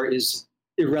you are is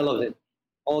irrelevant.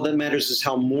 All that matters is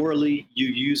how morally you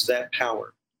use that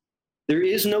power. There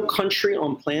is no country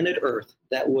on planet Earth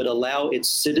that would allow its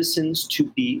citizens to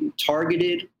be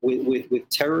targeted with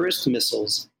terrorist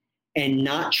missiles and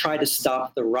not try to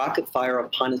stop the rocket fire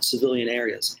upon its civilian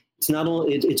areas.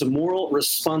 It's a moral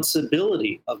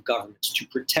responsibility of governments to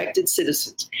protect its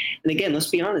citizens. And again, let's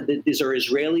be honest, these are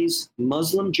Israelis,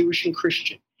 Muslim, Jewish, and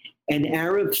Christian. An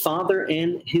Arab father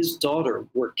and his daughter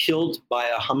were killed by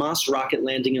a Hamas rocket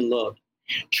landing in Lod.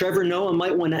 Trevor Noah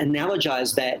might want to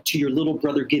analogize that to your little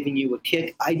brother giving you a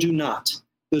kick. I do not.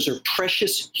 Those are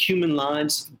precious human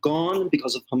lives gone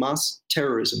because of Hamas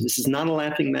terrorism. This is not a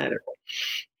laughing matter.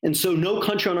 And so no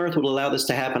country on earth would allow this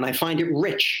to happen. I find it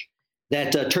rich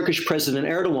that Turkish President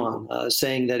Erdogan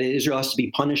saying that Israel has to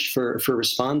be punished for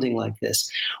responding like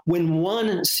this. When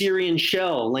one Syrian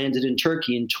shell landed in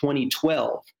Turkey in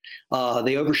 2012,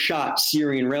 they overshot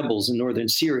Syrian rebels in northern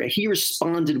Syria. He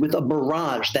responded with a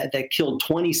barrage that killed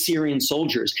 20 Syrian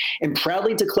soldiers and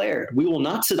proudly declared, "We will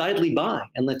not sit idly by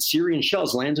and let Syrian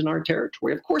shells land in our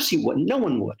territory." Of course he wouldn't. No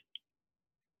one would.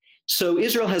 So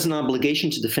Israel has an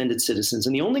obligation to defend its citizens.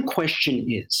 And the only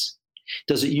question is,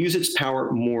 does it use its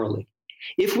power morally?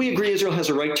 If we agree Israel has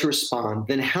a right to respond,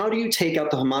 then how do you take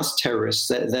out the Hamas terrorists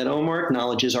that Omar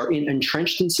acknowledges are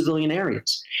entrenched in civilian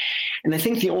areas? And I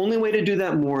think the only way to do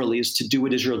that morally is to do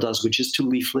what Israel does, which is to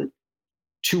leaflet,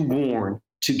 to warn,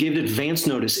 to give advance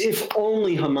notice. If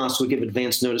only Hamas would give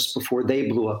advance notice before they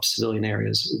blew up civilian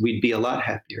areas, we'd be a lot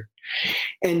happier.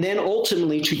 And then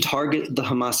ultimately to target the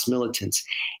Hamas militants.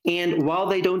 And while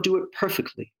they don't do it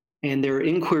perfectly, and there are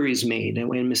inquiries made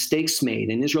and mistakes made,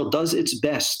 and Israel does its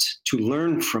best to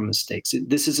learn from mistakes.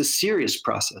 This is a serious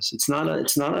process. It's not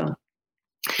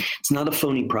a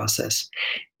phony process.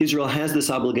 Israel has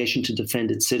this obligation to defend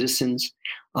its citizens,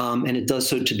 and it does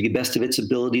so to the best of its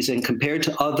abilities. And compared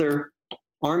to other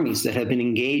armies that have been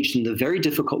engaged in the very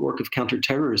difficult work of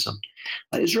counterterrorism,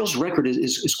 Israel's record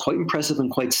is quite impressive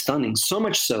and quite stunning, so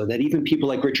much so that even people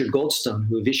like Richard Goldstone,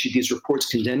 who have issued these reports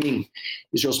condemning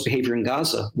Israel's behavior in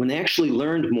Gaza, when they actually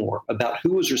learned more about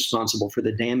who was responsible for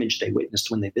the damage they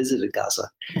witnessed when they visited Gaza,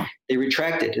 they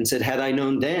retracted and said, had I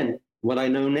known then what I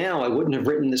know now, I wouldn't have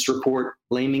written this report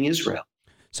blaming Israel.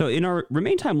 So in our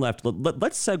remaining time left,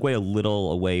 let's segue a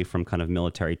little away from kind of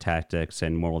military tactics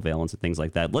and moral valence and things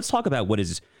like that. Let's talk about what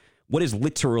is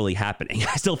literally happening.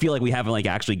 I still feel like we haven't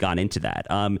actually gone into that.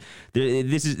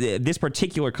 This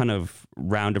particular kind of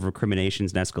round of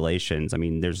recriminations and escalations. I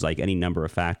mean, there's any number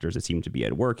of factors that seem to be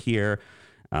at work here.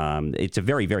 It's a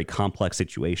very, very complex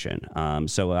situation.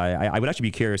 So I would actually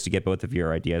be curious to get both of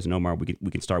your ideas. And Omar,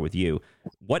 we can start with you.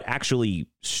 What actually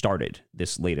started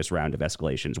this latest round of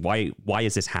escalations? Why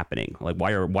is this happening? Like,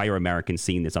 why are Americans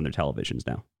seeing this on their televisions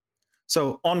now?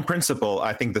 So on principle,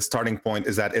 I think the starting point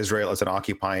is that Israel is an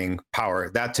occupying power.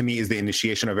 That to me is the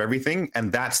initiation of everything.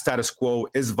 And that status quo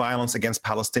is violence against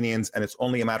Palestinians. And it's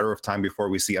only a matter of time before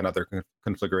we see another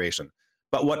conflagration.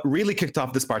 But what really kicked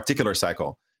off this particular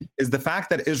cycle is the fact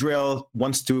that Israel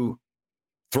wants to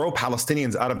throw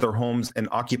Palestinians out of their homes in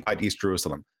occupied East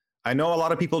Jerusalem. I know a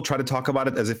lot of people try to talk about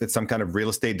it as if it's some kind of real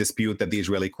estate dispute that the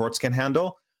Israeli courts can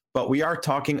handle. But we are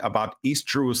talking about East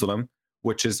Jerusalem,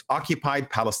 which is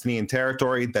occupied Palestinian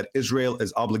territory that Israel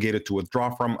is obligated to withdraw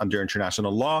from under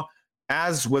international law,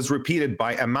 as was repeated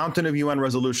by a mountain of UN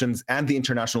resolutions and the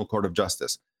International Court of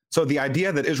Justice. So the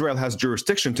idea that Israel has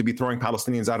jurisdiction to be throwing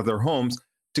Palestinians out of their homes,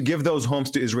 to give those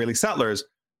homes to Israeli settlers,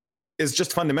 is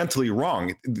just fundamentally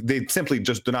wrong. They simply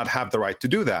just do not have the right to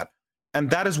do that.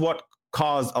 And that is what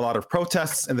caused a lot of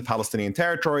protests in the Palestinian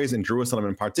territories, in Jerusalem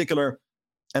in particular.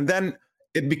 And then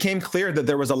it became clear that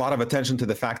there was a lot of attention to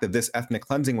the fact that this ethnic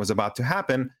cleansing was about to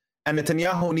happen, and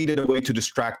Netanyahu needed a way to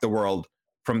distract the world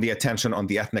from the attention on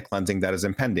the ethnic cleansing that is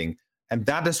impending. And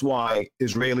that is why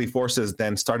Israeli forces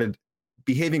then started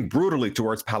behaving brutally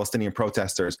towards Palestinian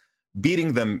protesters,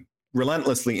 beating them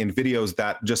relentlessly in videos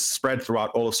that just spread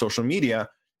throughout all of social media,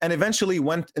 and eventually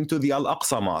went into the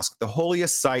Al-Aqsa Mosque, the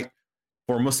holiest site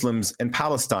for Muslims in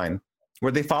Palestine,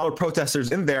 where they followed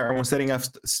protesters in there and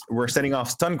were setting off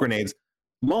stun grenades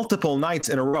multiple nights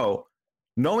in a row,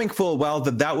 knowing full well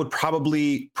that that would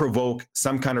probably provoke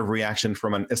some kind of reaction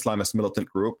from an Islamist militant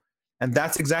group. And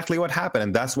that's exactly what happened.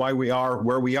 And that's why we are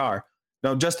where we are.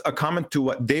 Now, just a comment to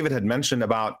what David had mentioned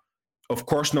about, of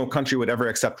course, no country would ever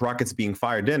accept rockets being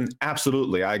fired in.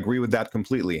 Absolutely. I agree with that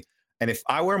completely. And if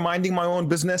I were minding my own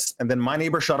business and then my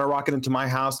neighbor shot a rocket into my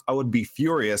house, I would be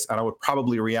furious and I would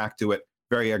probably react to it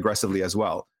very aggressively as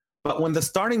well. But when the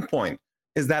starting point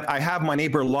is that I have my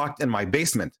neighbor locked in my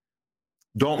basement,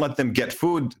 don't let them get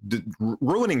food,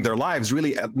 ruining their lives,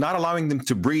 really not allowing them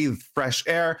to breathe fresh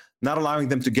air, not allowing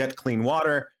them to get clean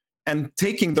water, and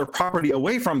taking their property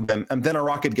away from them, and then a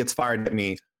rocket gets fired at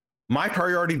me. My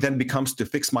priority then becomes to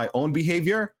fix my own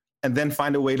behavior and then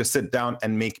find a way to sit down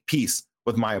and make peace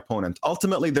with my opponent.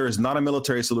 Ultimately, there is not a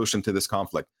military solution to this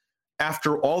conflict.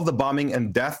 After all the bombing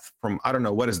and death from, I don't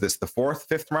know, what is this, the fourth,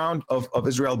 fifth round of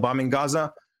Israel bombing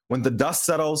Gaza, when the dust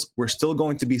settles, we're still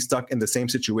going to be stuck in the same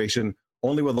situation,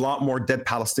 only with a lot more dead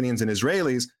Palestinians and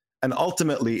Israelis. And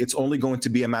ultimately, it's only going to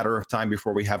be a matter of time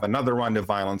before we have another round of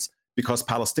violence, because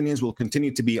Palestinians will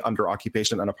continue to be under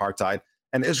occupation and apartheid,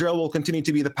 and Israel will continue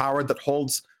to be the power that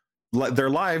holds their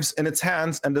lives in its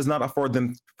hands and does not afford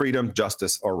them freedom,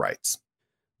 justice, or rights.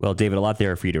 Well, David, a lot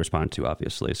there for you to respond to,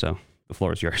 obviously. So the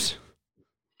floor is yours.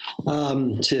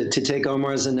 To take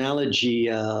Omar's analogy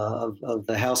of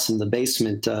the house in the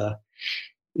basement,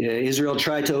 Israel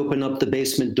tried to open up the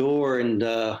basement door and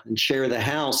share the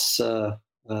house.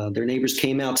 Their neighbors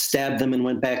came out, stabbed them, and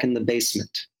went back in the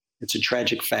basement. It's a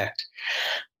tragic fact.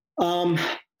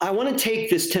 I want to take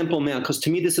this Temple Mount because to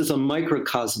me this is a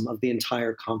microcosm of the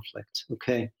entire conflict.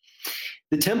 Okay,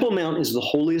 the Temple Mount is the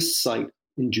holiest site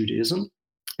in Judaism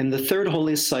and the third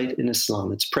holiest site in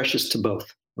Islam. It's precious to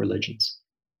both religions.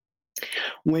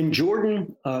 When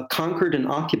Jordan conquered and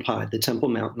occupied the Temple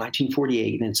Mount in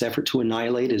 1948 in its effort to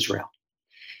annihilate Israel,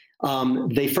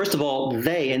 they, first of all,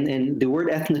 and the word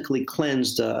ethnically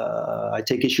cleansed, I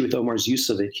take issue with Omar's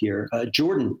use of it here.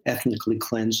 Jordan ethnically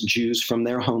cleansed Jews from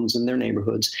their homes and their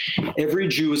neighborhoods. Every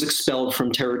Jew was expelled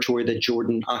from territory that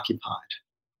Jordan occupied.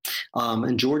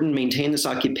 And Jordan maintained this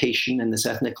occupation and this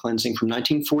ethnic cleansing from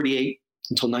 1948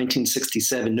 until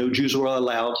 1967. No Jews were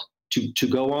allowed to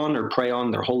go on or pray on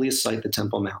their holiest site, the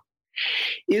Temple Mount.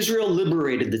 Israel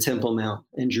liberated the Temple Mount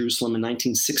in Jerusalem in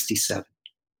 1967.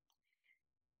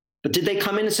 But did they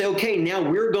come in and say, okay, now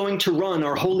we're going to run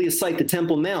our holiest site, the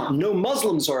Temple Mount? No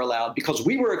Muslims are allowed because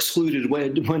we were excluded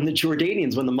when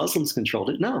the Muslims controlled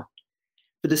it? No.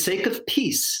 For the sake of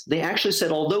peace, they actually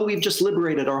said, although we've just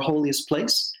liberated our holiest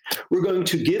place, we're going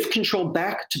to give control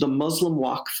back to the Muslim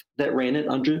Waqf that ran it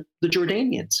under the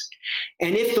Jordanians.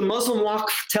 And if the Muslim Waqf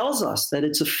tells us that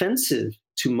it's offensive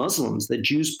to Muslims that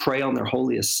Jews pray on their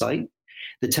holiest site,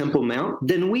 the Temple Mount,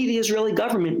 then we, the Israeli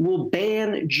government, will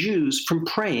ban Jews from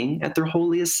praying at their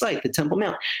holiest site, the Temple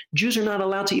Mount. Jews are not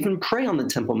allowed to even pray on the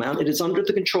Temple Mount. It is under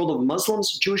the control of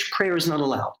Muslims. Jewish prayer is not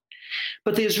allowed.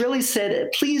 But the Israelis said,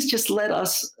 please just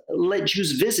let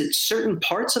Jews visit certain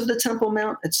parts of the Temple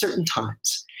Mount at certain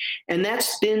times. And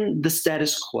that's been the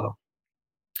status quo.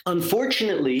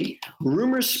 Unfortunately,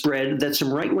 rumors spread that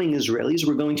some right-wing Israelis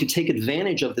were going to take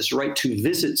advantage of this right to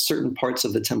visit certain parts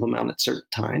of the Temple Mount at certain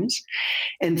times.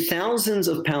 And thousands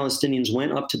of Palestinians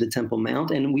went up to the Temple Mount,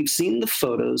 and we've seen the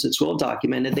photos. It's well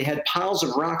documented. They had piles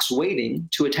of rocks waiting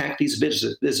to attack these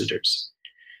visitors.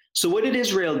 So what did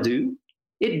Israel do?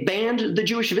 It banned the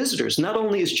Jewish visitors. Not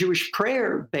only is Jewish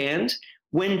prayer banned,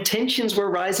 when tensions were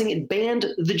rising, it banned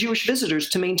the Jewish visitors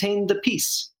to maintain the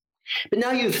peace. But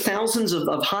now you have thousands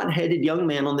of hot-headed young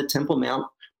men on the Temple Mount,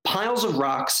 piles of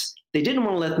rocks. They didn't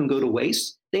want to let them go to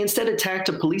waste. They instead attacked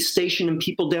a police station and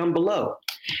people down below.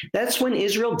 That's when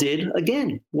Israel did,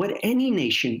 again, what any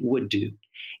nation would do.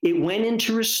 It went in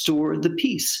to restore the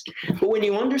peace. But when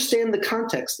you understand the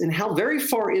context and how very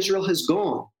far Israel has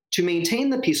gone to maintain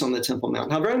the peace on the Temple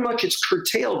Mount, how very much it's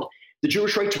curtailed the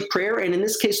Jewish right to prayer, and in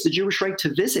this case, the Jewish right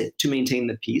to visit to maintain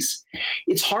the peace,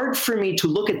 it's hard for me to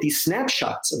look at these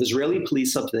snapshots of Israeli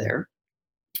police up there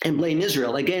and blame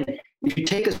Israel. Again, if you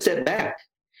take a step back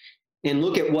and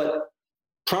look at what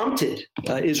prompted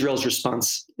Israel's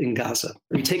response in Gaza,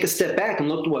 or you take a step back and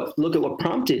look at what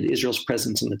prompted Israel's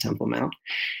presence in the Temple Mount,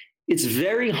 it's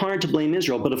very hard to blame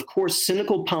Israel. But of course,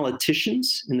 cynical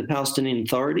politicians in the Palestinian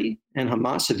Authority and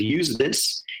Hamas have used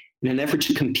this in an effort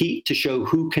to compete to show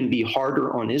who can be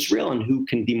harder on Israel and who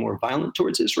can be more violent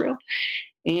towards Israel.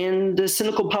 And the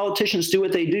cynical politicians do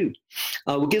what they do.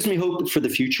 What gives me hope for the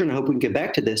future, and I hope we can get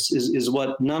back to this, is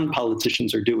what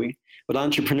non-politicians are doing, what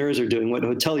entrepreneurs are doing, what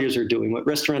hoteliers are doing, what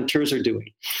restaurateurs are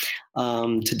doing,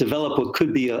 to develop what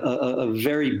could be a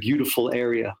very beautiful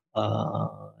area,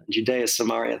 Judea,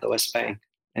 Samaria, the West Bank,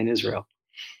 and Israel.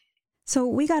 So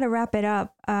we got to wrap it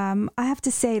up. I have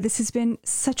to say, this has been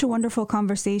such a wonderful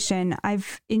conversation.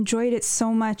 I've enjoyed it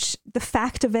so much, the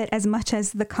fact of it as much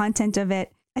as the content of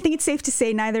it. I think it's safe to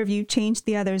say neither of you changed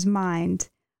the other's mind.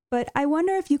 But I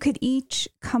wonder if you could each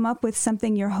come up with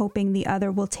something you're hoping the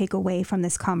other will take away from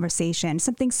this conversation.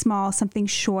 Something small, something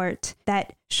short,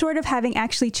 that short of having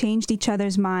actually changed each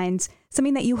other's minds,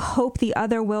 something that you hope the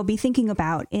other will be thinking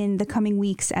about in the coming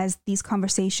weeks as these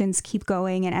conversations keep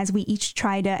going and as we each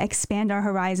try to expand our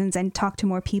horizons and talk to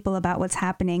more people about what's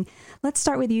happening. Let's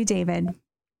start with you, David.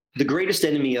 The greatest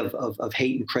enemy of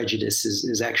hate and prejudice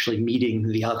is actually meeting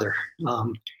the other.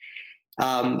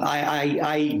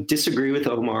 I disagree with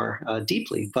Omar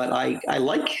deeply, but I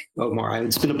like Omar.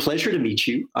 It's been a pleasure to meet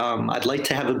you. I'd like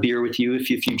to have a beer with you if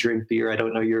you drink beer. I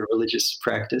don't know your religious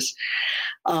practice.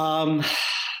 And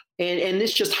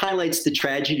this just highlights the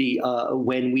tragedy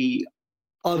when we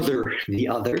other the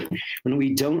other, when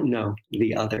we don't know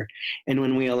the other, and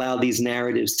when we allow these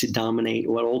narratives to dominate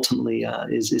what ultimately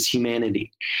is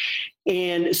humanity.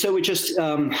 And so it just,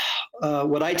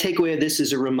 what I take away of this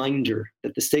is a reminder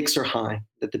that the stakes are high,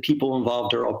 that the people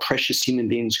involved are all precious human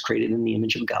beings created in the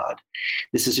image of God.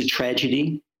 This is a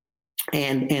tragedy.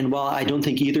 And while I don't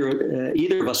think either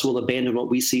of us will abandon what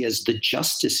we see as the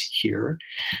justice here,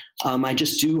 I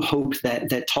just do hope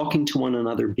that talking to one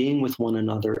another, being with one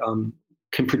another,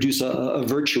 can produce a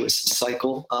virtuous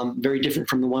cycle, very different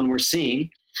from the one we're seeing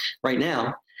right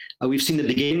now. We've seen the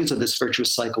beginnings of this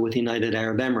virtuous cycle with the United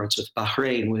Arab Emirates, with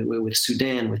Bahrain, with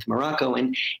Sudan, with Morocco,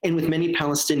 and with many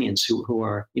Palestinians who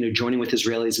are joining with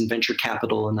Israelis in venture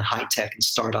capital and the high tech and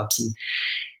startups. And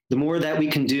the more that we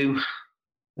can do,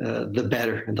 the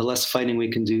better. And the less fighting we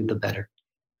can do, the better.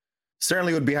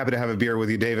 Certainly would be happy to have a beer with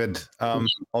you, David.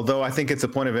 Although I think it's a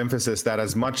point of emphasis that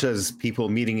as much as people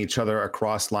meeting each other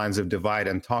across lines of divide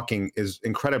and talking is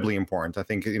incredibly important, I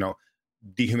think,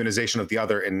 dehumanization of the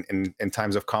other in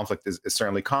times of conflict is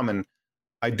certainly common.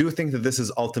 I do think that this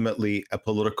is ultimately a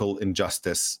political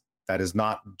injustice that is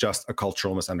not just a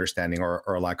cultural misunderstanding or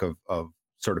a lack of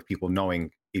sort of people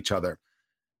knowing each other.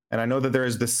 And I know that there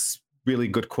is this really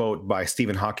good quote by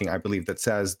Stephen Hawking, I believe, that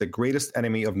says the greatest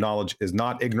enemy of knowledge is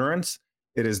not ignorance,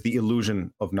 it is the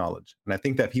illusion of knowledge. And I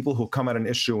think that people who come at an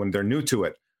issue when they're new to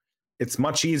it, it's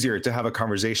much easier to have a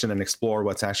conversation and explore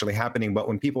what's actually happening. But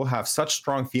when people have such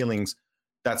strong feelings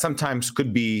that sometimes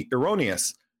could be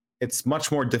erroneous, it's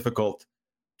much more difficult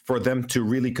for them to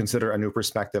really consider a new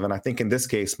perspective. And I think in this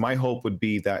case, my hope would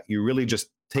be that you really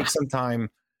just take some time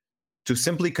to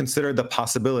simply consider the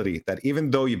possibility that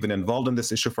even though you've been involved in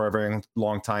this issue for a very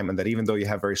long time, and that even though you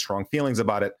have very strong feelings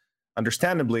about it,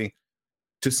 understandably,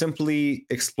 to simply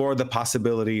explore the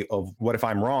possibility of what if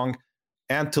I'm wrong,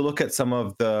 and to look at some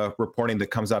of the reporting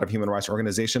that comes out of human rights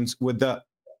organizations with the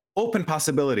open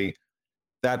possibility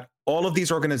that all of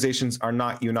these organizations are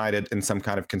not united in some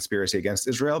kind of conspiracy against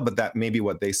Israel, but that maybe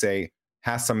what they say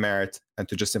has some merit, and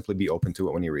to just simply be open to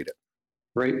it when you read it.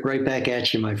 Right back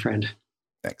at you, my friend.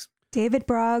 Thanks. David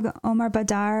Brog, Omar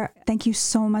Badar, thank you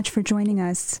so much for joining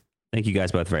us. Thank you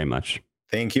guys both very much.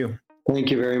 Thank you. Thank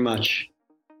you very much.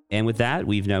 And with that,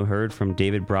 we've now heard from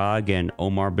David Bragg and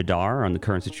Omar Badar on the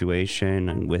current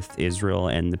situation with Israel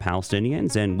and the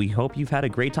Palestinians. And we hope you've had a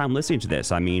great time listening to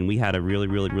this. I mean, we had a really,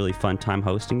 really, really fun time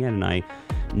hosting it, and I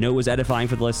know it was edifying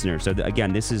for the listeners. So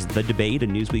again, this is The Debate, a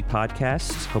Newsweek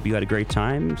podcast. Hope you had a great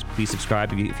time. Please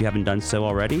subscribe if you haven't done so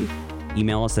already.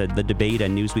 Email us at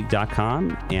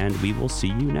thedebate@newsweek.com, and we will see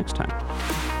you next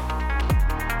time.